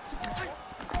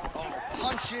 Oh,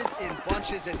 punches in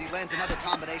bunches as he lands another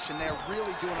combination there.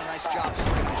 Really doing a nice job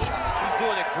stringing the shots. He's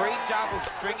doing a great job of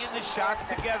stringing the shots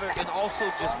together and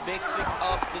also just mixing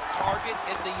up the target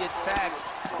and the attacks.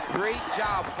 Great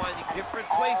job finding different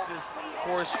places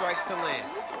for his strikes to land.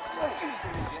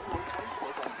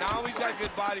 Now he's got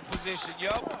good body position,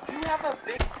 yup. You have a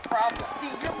big problem. See,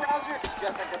 your browser is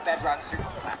just like a Bedrock server.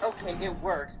 Okay, it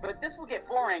works, but this will get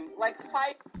boring. Like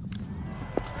 5...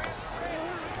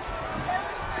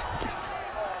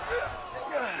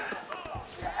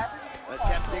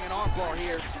 Attempting an armbar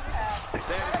here.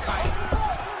 That is tight.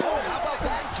 Oh, how about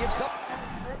that? He gives up.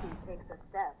 He takes a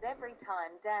step. Every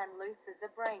time Dan loses a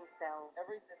brain cell.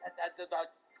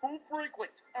 Too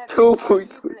frequent. Too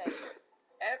frequent.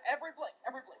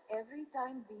 Every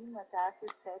time beam attack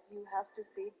is said, you have to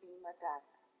say beam attack.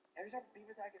 Every time beam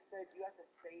attack is said, you have to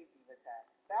say beam attack.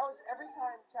 Now it's every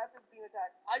time chat says beam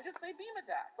attack, I just say beam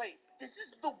attack. Wait, this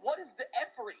is the what is the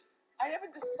every? I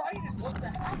haven't decided what the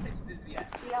happens is yet.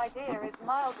 The idea is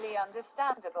mildly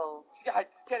understandable. Yeah,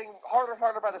 it's getting harder and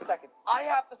harder by the second. I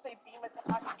have to say beam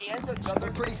attack and another.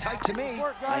 They're pretty tight to me.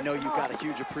 I know you've got a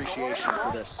huge appreciation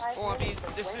for this. Oh, I mean,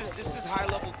 this is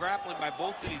high-level grappling by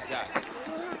both of these guys.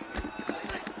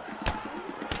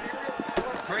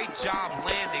 Great job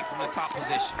landing from the top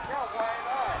position.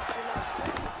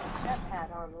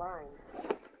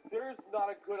 There's not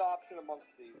a good option amongst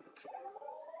these.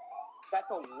 That's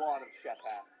a lot of chef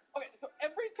hats. Okay, so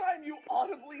every time you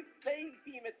audibly say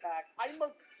beam attack, I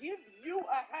must give you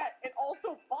a hat and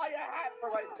also buy a hat for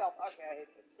myself. Okay,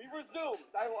 we resume.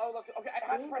 I love to, okay, I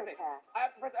have to press it. I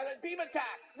have to press it. Beam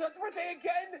attack. You have to press it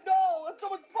again? No,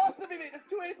 someone's busting me. It's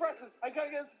 2 A presses. I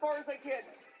gotta get as far as I can.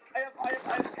 I have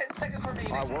 10 seconds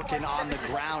remaining. Working on the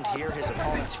ground here. His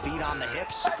opponent's feet on the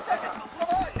hips.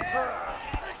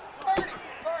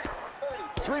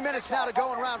 3 minutes now to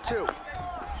go in round 2.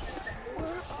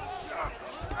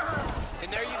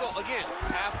 And there you go, again,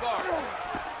 half guard.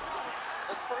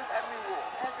 Let's first every rule.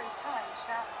 Every time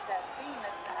chat says beam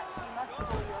attack, you must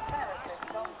call your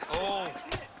therapist on screen. Oh.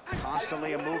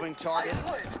 Constantly a moving target.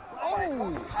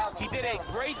 Oh! He did a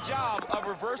great job of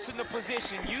reversing the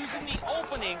position, using the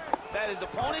opening that his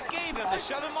opponent gave him to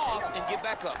shut him off and get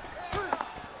back up.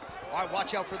 All right,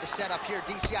 watch out for the setup here,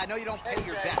 DC. I know you don't pay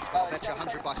your bets, but I'll bet you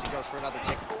 $100 he goes for another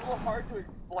ticket. It's a little hard to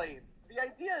explain. The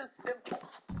idea is simple.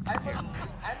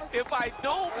 If I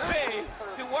don't pay,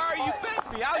 then why are you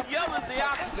betting me? I'll yell at the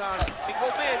octagon and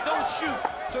go, man, don't shoot,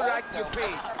 so that I can get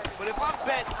paid. But if I'm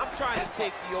betting, I'm trying to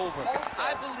take the over.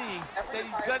 I believe that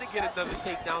he's going to get another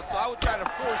takedown, so I would try to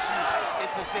force you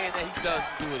into saying that he does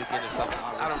do it again or something.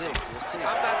 I don't know. We'll see.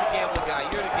 I'm not the gambling guy.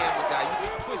 You're the gambling guy.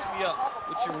 You can twist me up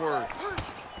with your words.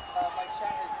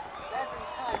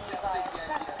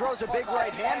 Throws a big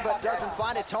right hand, but doesn't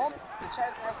find its home. The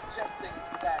chat is now suggesting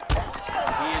that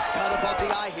he is cut above the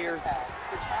eye here.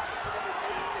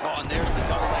 Oh, and there's the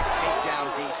double leg takedown,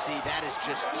 DC. That is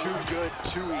just too good,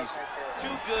 too easy.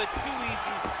 Too good, too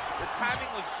easy. The timing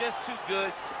was just too good.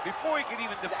 Before he could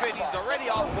even defend, he's already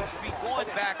off his feet, going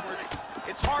backwards.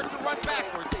 It's hard to run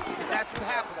backwards, and that's what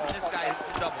happens when this guy hits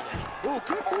the double leg. Ooh,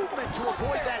 good movement to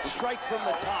avoid that strike from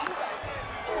the top.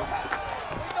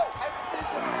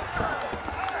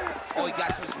 Oh, he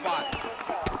got to the spot.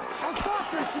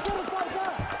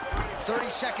 30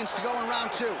 seconds to go in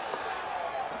round 2.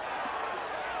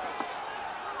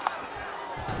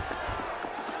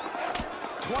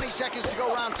 $20 seconds to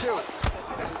go round 2.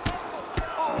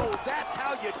 Oh, that's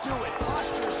how you do it.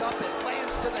 Postures up and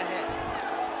lands to the head.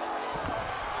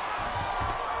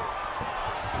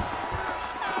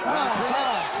 Round 3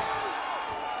 next.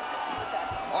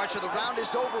 All right, so the round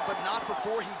is over, but not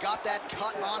before he got that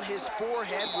cut on his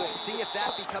forehead. We'll see if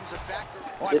that becomes a factor.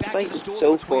 All right, back to the stools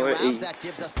so between far rounds. That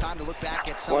gives us time to look back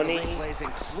at some of the replays,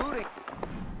 including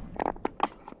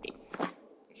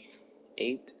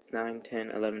 8, 9,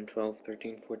 10, 11, 12,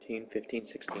 13, 14, 15,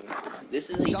 16. This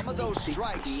is some of those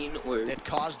strikes that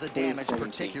caused the damage,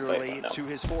 particularly to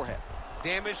his forehead.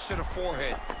 Damage to the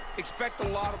forehead. Expect a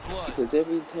lot of blood. Because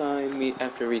every time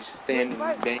after we stand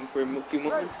and bang for a few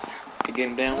moments, I get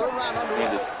him down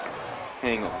and just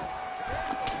hang on.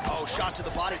 Oh, shot to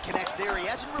the body connects there. He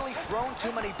hasn't really thrown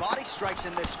too many body strikes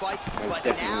in this fight, but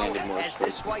now, as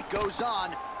this fight goes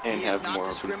on, he is not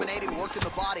discriminating, working the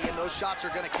body, and those shots are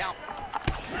going to count.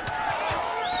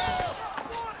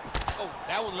 Oh,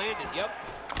 that one landed, yep.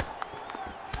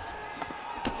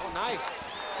 Oh, nice.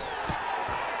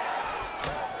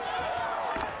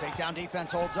 Takedown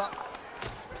defense holds up.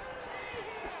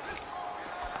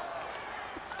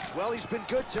 Well, he's been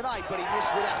good tonight, but he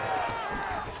missed without.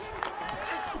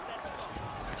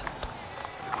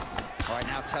 All right,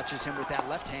 now touches him with that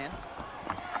left hand.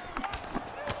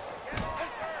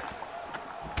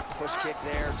 Push kick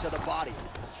there to the body.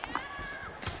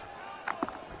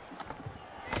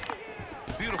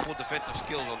 Beautiful defensive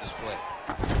skills on display.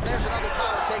 There's another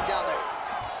power takedown there.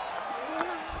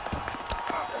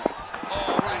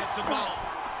 Oh, right into mount.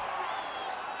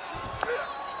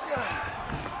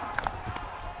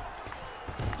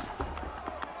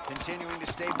 Continuing to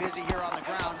stay busy here on the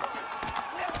ground.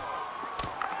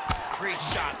 Great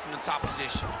shot from the top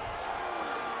position.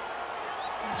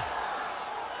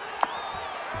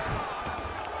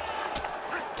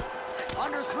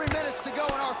 Under 3 minutes to go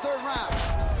in our third round.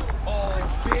 Oh,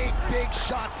 big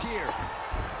shots here.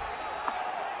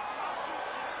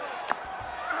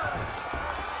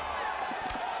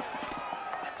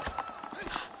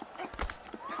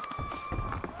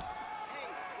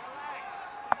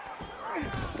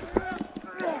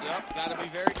 Yep, gotta be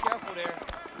very careful there.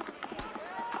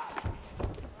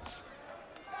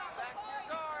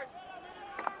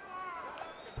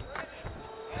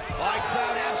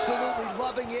 Crowd absolutely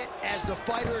loving it as the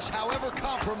fighters, however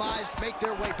compromised, make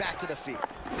their way back to the feet.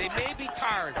 They may be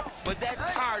tired, but that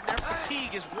tired, that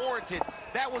fatigue is warranted.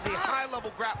 That was a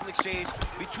high-level grappling exchange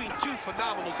between two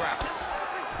phenomenal grapplers.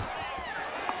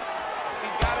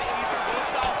 He's got to either go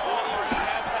southpaw or he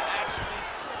has to actually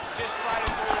just try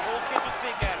to throw the whole kitchen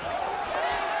sink at him.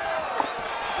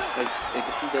 Like, if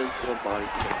he does throw a body,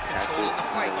 he can catch it. Controlling the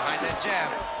fight behind that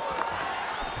jab.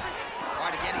 All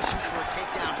right, again, he shoots for a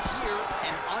takedown here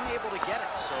and unable to get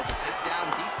it. So the takedown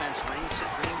defense reigns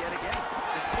supreme yet again.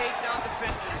 The takedown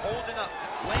defense is holding up.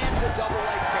 Lands a double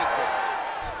leg takedown.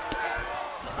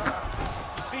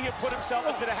 You see him put himself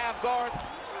into the half guard?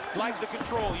 Likes the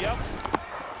control, yep.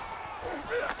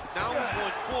 Now he's going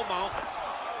full mount.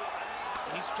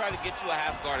 He's trying to get to a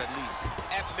half guard at least.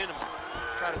 At minimum,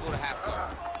 try to go to half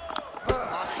guard.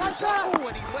 Oh,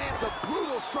 and he lands a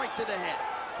brutal strike to the head.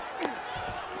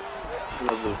 I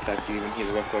love the fact you even hear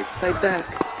the ref going, fight back.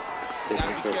 Stay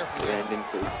Brandon,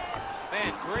 because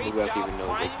great the ref job even knows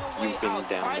finding that a way you've been out,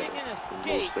 down finding there an for most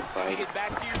escape of the fight. to get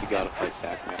back to your You gotta fight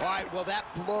back, man. All right, well, that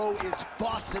blow is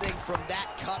buffeting from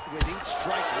that cut with each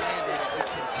strike landed. He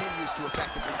continues to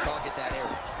effectively target that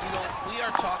area. You know, we are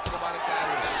talking about a guy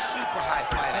with a super high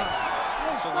fight IQ.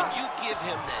 So when you give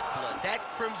him that blood, that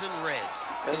crimson red,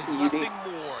 is nothing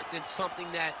more than something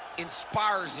that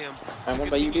inspires him to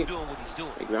continue doing what he's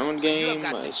doing. The ground So game, you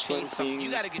have got to change something. You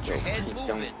got to get your head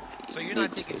moving so you're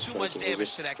not taking too much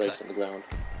damage to that cut. On the ground.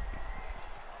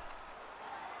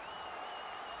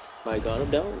 I got him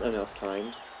down enough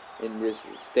times and just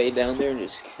stayed down there and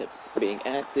just kept being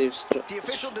active. The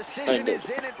official decision is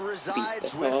in. It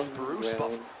resides with Bruce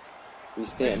Buffer. We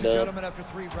stand Ladies and up. gentlemen, after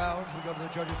 3 rounds, we go to the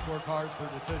judges' scorecards for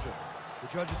decision. The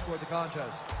judges scored the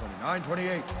contest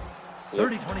 29-28,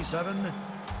 30-27,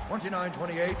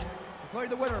 29-28. Declared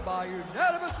the winner by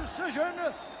unanimous decision,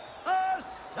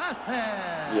 Assassin.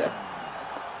 Yeah.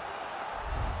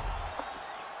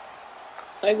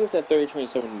 I agree with that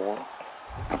 30-27 more.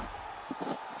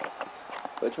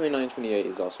 But 29-28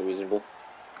 is also reasonable.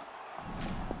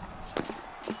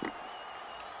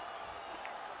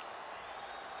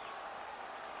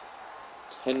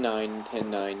 (10-9,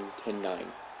 10-9, 10-9).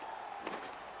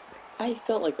 I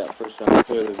felt like that first round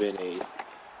could have been a...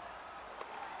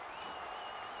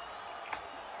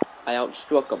 I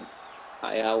outstruck him.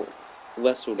 I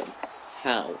out-wrestled him.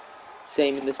 How?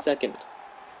 Same in the second.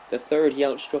 The third, he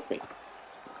outstruck me.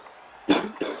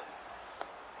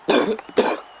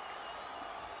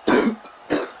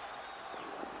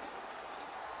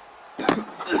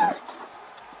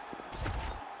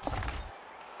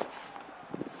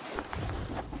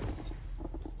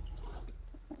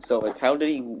 So, like, how did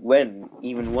he win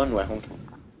even one round?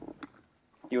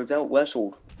 He was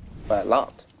out-wrestled by a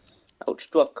lot.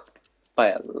 Outstruck by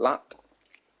a lot.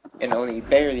 And only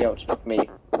barely outstruck me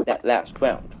that last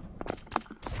round.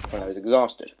 When I was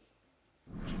exhausted.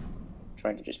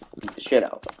 Trying to just beat the shit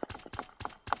out of him.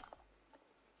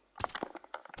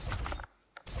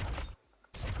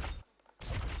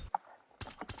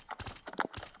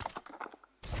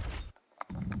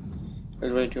 It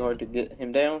was way too hard to get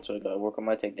him down, so I gotta work on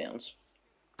my takedowns.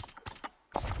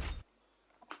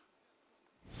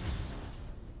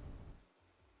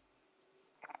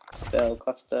 Bell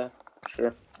Costa.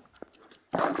 Sure.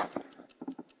 For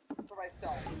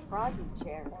myself. Froggy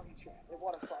chair. Froggy chair. They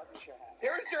want a froggy chair hat.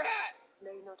 Here's your hat!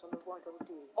 Lay not on the Waddle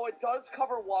Doo. Oh, it does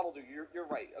cover Waddle Doo. You're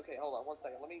right. Okay, hold on 1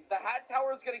 second. The hat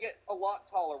tower is gonna get a lot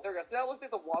taller. There we go. So now it looks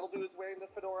like the Waddle Doo is wearing the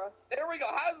fedora. There we go.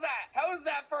 How's that? How's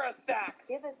that for a stack?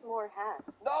 Give us more hats.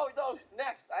 No,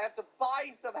 next. I have to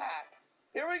buy some hats.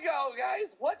 Here we go,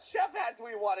 guys. What chef hat do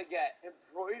we want to get?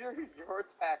 Embroider your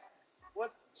text.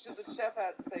 What should the chef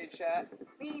hat say, chat?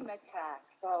 Beam attack.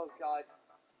 Oh, God.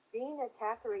 Bean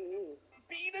attackery.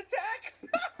 Bean attack?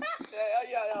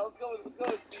 yeah, let's go with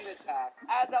bean attack.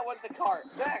 Add that one to cart.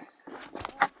 Next.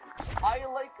 I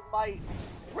like my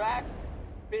racks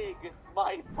big,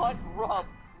 my butt rub,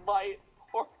 my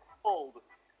pork pulled.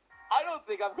 I don't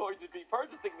think I'm going to be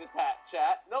purchasing this hat,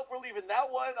 chat. Nope, we're leaving that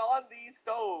one on the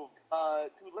stove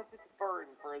to let it burn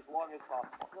for as long as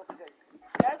possible.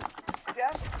 Yes,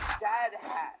 Chef Dad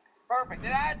hat. Perfect.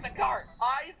 It adds the cart.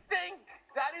 I think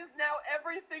that is now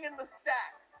everything in the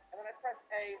stack. And then I press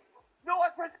A. No, I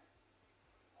press...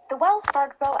 The Wells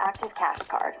Fargo Active Cash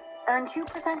Card. Earn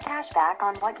 2% cash back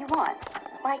on what you want,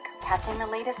 like catching the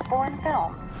latest foreign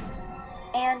film.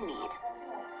 And need,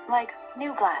 like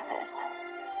new glasses.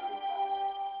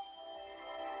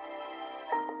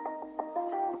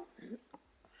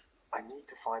 I need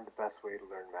to find the best way to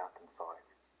learn math and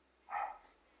science.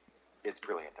 It's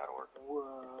brilliant.org.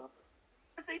 Whoa.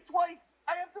 I say twice.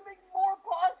 I have to make more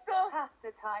pasta. Pasta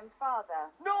time,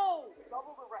 father. No!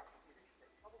 Double the recipe.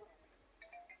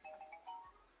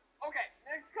 Okay,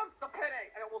 next comes the penne.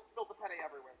 I almost spilled the penne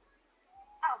everywhere.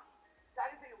 Ow! That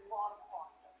is a lot of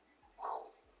pasta.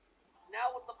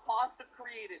 Now with the pasta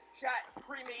created, chat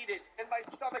cremated, and my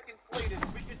stomach inflated,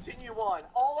 we continue on.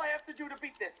 All I have to do to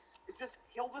beat this is just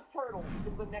kill this turtle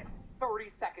in the next 30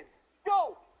 seconds.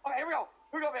 Go! Okay, here we go.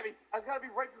 Here we go, baby. I just gotta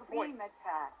be right to the point. Beam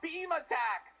attack. Beam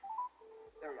attack!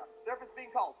 There we go. Therapist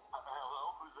being called.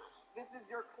 Hello, who's this? This is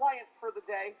your client for the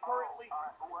day. Currently.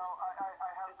 Well, I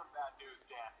have some bad news,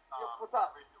 Dan. What's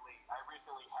up? I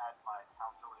recently had my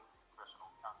professional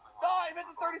counseling. No, I meant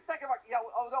the 30-second mark. Yeah,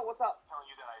 oh no, what's up? I'm telling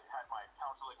you that I had my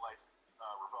counseling license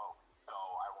revoked, so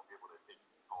I won't be able to take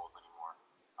calls anymore.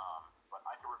 But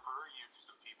I can refer you to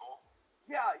some people.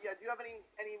 Yeah. Do you have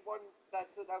anyone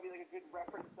that would be like a good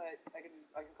reference that I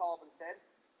can call up instead?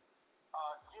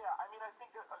 Yeah, I mean, I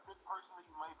think a good person that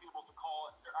you might be able to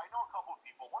call. I know a couple of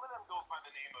people. One of them goes by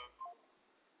the name of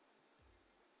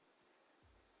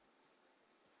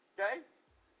Jay.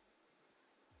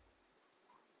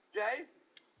 Jay.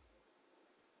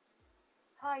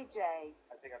 Hi, Jay.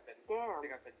 I think I've been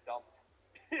dumped.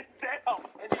 Damn!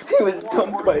 He was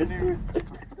dumped by his didn't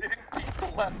beat the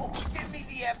level. Give me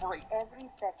the every. Every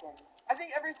second. I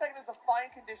think every second is a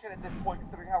fine condition at this point,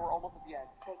 considering how we're almost at the end.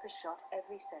 Take a shot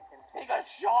every second. Take a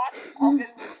shot? I'll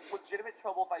get into legitimate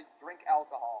trouble if I drink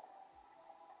alcohol.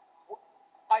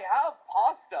 I have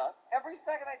pasta. Every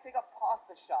second I take a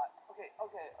pasta shot. Okay,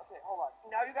 hold on.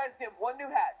 Now you guys get one new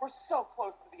hat. We're so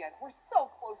close to the end.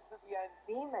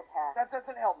 Beam attack. That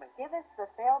doesn't help me. Give us the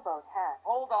sailboat hat.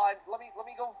 Hold on. Let me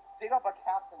go dig up a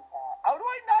captain's hat. How do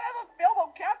I not have a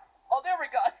sailboat cap? Oh, there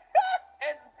we go.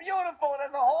 It's beautiful. It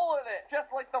has a hole in it.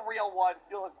 Just like the real one.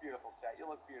 You look beautiful, Chad. You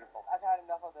look beautiful. I've had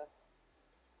enough of this.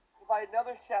 To buy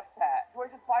another chef's hat. Do I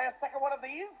just buy a second one of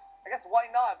these? I guess why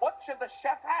not? What should the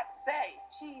chef hat say?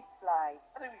 Cheese slice.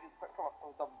 I think we can come up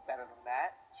with something better than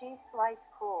that. Cheese slice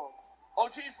cool. Oh,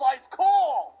 cheese slice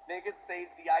cool! Make it say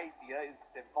the idea is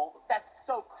simple. That's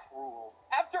so cruel.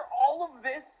 After all of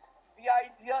this, the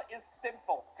idea is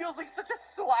simple. Feels like such a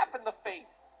slap in the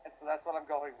face. And so that's what I'm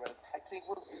going with. I think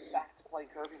we're just back to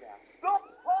playing Kirby now. The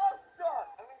pasta!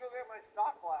 I'm gonna go get my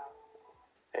shot glass.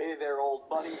 Hey there, old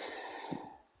buddy.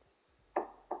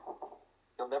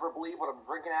 You'll never believe what I'm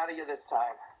drinking out of you this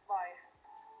time. My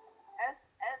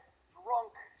SS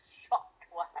drunk shot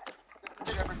glass. This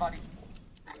is it, everybody.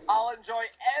 I'll enjoy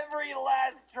every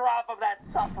last drop of that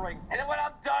suffering. And then when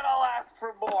I'm done, I'll ask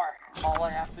for more. All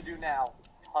I have to do now is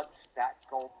touch that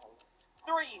goalpost.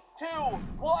 3, 2,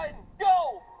 1,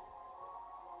 go!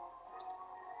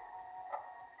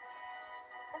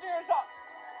 I'm doing this up.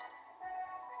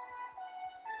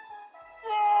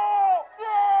 No!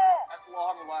 At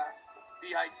long last,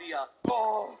 the idea.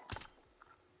 Oh!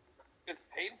 It's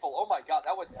painful. Oh my god,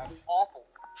 that went down awful.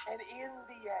 And in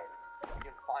the end, I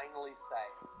can finally say,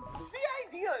 the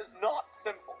idea is not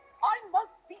simple. I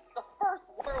must beat the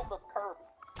first world of Kirby.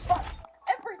 But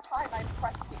every time I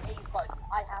press the A button,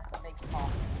 I have to make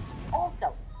pasta.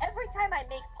 Also, every time I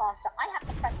make pasta, I have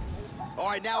to press the A button. All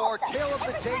right, now our tale of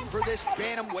the tape for this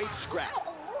bantamweight scrap.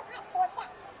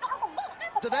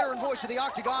 The veteran voice of the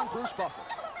Octagon, Bruce Buffer.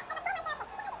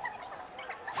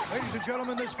 Ladies and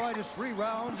gentlemen, this fight is 3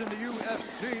 rounds in the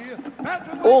UFC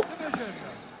bantamweight division.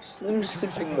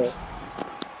 Introducing more.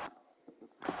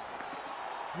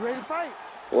 You ready to fight?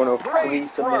 One of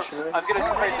Praise 3 submission wins. I'm gonna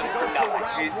praise him for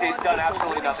nothing. He's done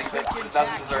absolutely nothing. He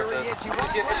doesn't deserve this. He's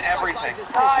given everything.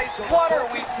 Guys, what are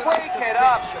we? Break it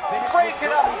up! Break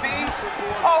it up, beast!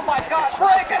 Oh my god,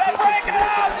 break it up! Break it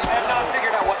up! I have not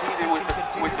figured out what to do with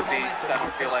the beast, I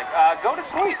don't feel like. Go to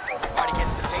sleep! Alright, he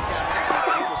gets the takedown now,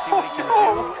 DC. We'll see what he can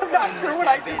do I'm not in sure this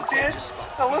what I just did. advantageous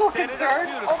spot. A little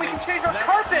concerned. Oh, we can change our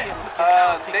carpet!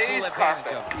 Maize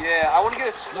carpet. Yeah, I want to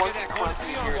get as close to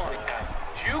crunchy here as we can.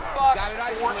 Jukebox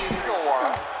for sure.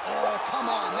 Oh, come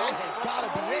on, that has got to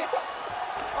be it.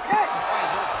 Okay.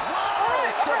 Whoa,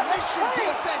 submission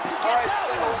defense, he gets out.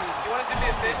 So, you want to do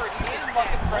me a favor and eat this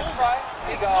fucking french fry?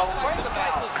 Here you go. Right in the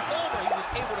mouth. He was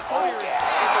able to clear his head.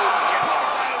 Put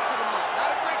the guy into the mouth. Not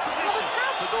a great position,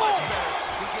 but much better.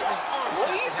 He getting his arms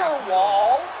laser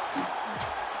wall.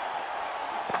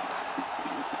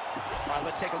 All right,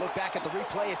 let's take a look back at the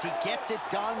replay as he gets it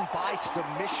done by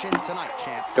submission tonight,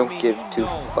 champ. Don't give two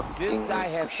fucking this guy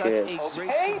has such a shits. great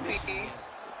Hey, submission.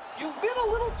 beast. You've been a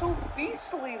little too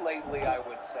beastly lately, I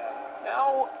would say.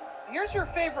 Now, here's your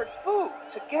favorite food.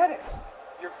 To get it,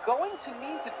 you're going to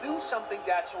need to do something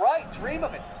that's right. Dream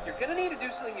of it. You're going to need to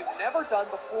do something you've never done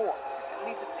before. You're going to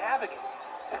need to navigate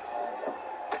it.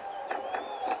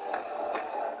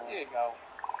 Here you go.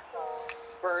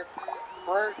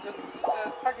 Bert, just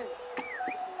fucking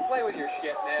play with your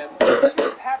shit, man. You're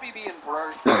just happy being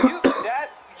Bert.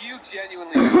 You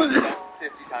genuinely that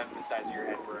 50 times the size of your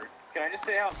head, Bert. Can I just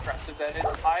say how impressive that is?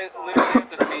 I literally have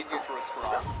to feed you through a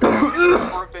straw.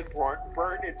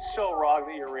 Bert, it's so wrong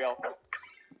that you're real.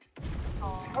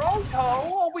 Proto,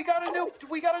 oh, we got a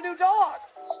new dog.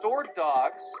 Stored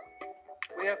dogs.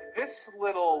 We have this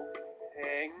little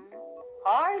thing.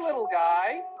 Hi, little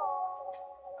guy.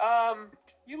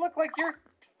 You look like you're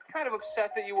kind of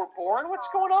upset that you were born. What's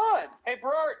going on? Hey,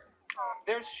 Bert.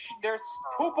 There's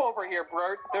poop over here,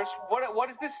 Bert. What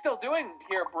is this still doing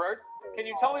here, Bert? Can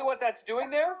you tell me what that's doing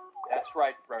there? That's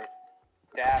right, Bert.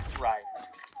 That's right.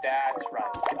 That's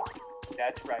right.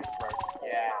 That's right, Bert.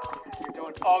 Yeah.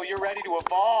 You're ready to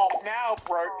evolve now,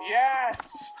 Bert.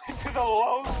 Yes! Into the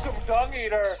loathsome dung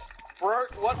eater.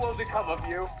 Bert, what will become of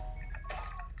you?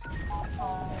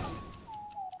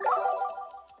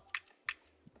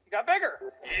 You got bigger.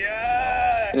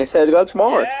 Yes! And his head got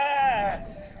smaller.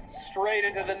 Yes! Straight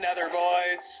into the nether,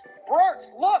 boys. Bert,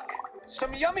 look!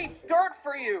 Some yummy dirt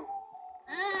for you.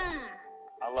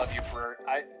 I love you, Bert.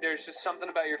 There's just something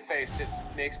about your face that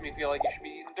makes me feel like you should be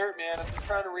eating dirt, man. I'm just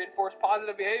trying to reinforce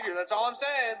positive behavior. That's all I'm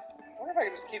saying. I wonder if I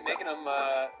can just keep making them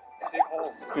dig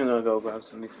holes. I'm gonna go grab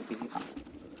something to eat.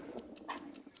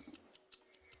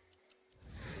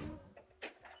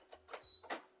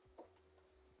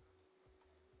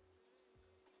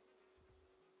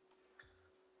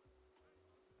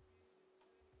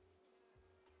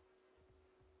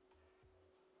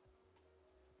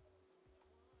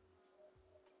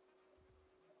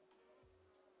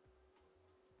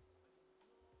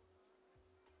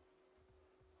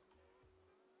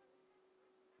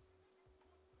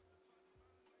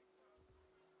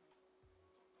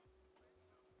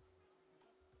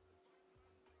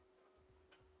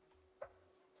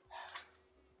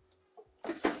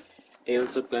 Hey,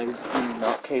 what's up, guys? I'm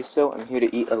not Queso. I'm here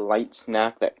to eat a light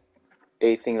snack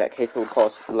a thing that Queso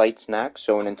calls light snack,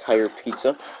 so an entire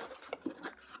pizza.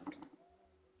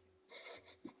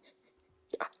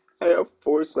 I have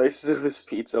 4 slices of this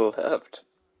pizza left.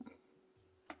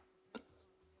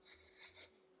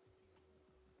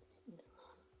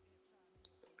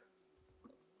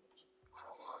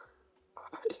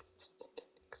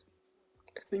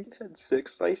 I think I had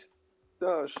 6 slices.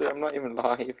 Oh shit, I'm not even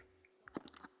live.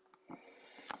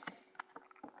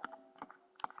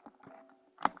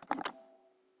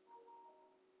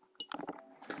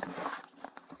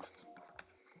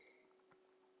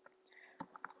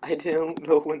 I didn't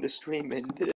know when the stream ended.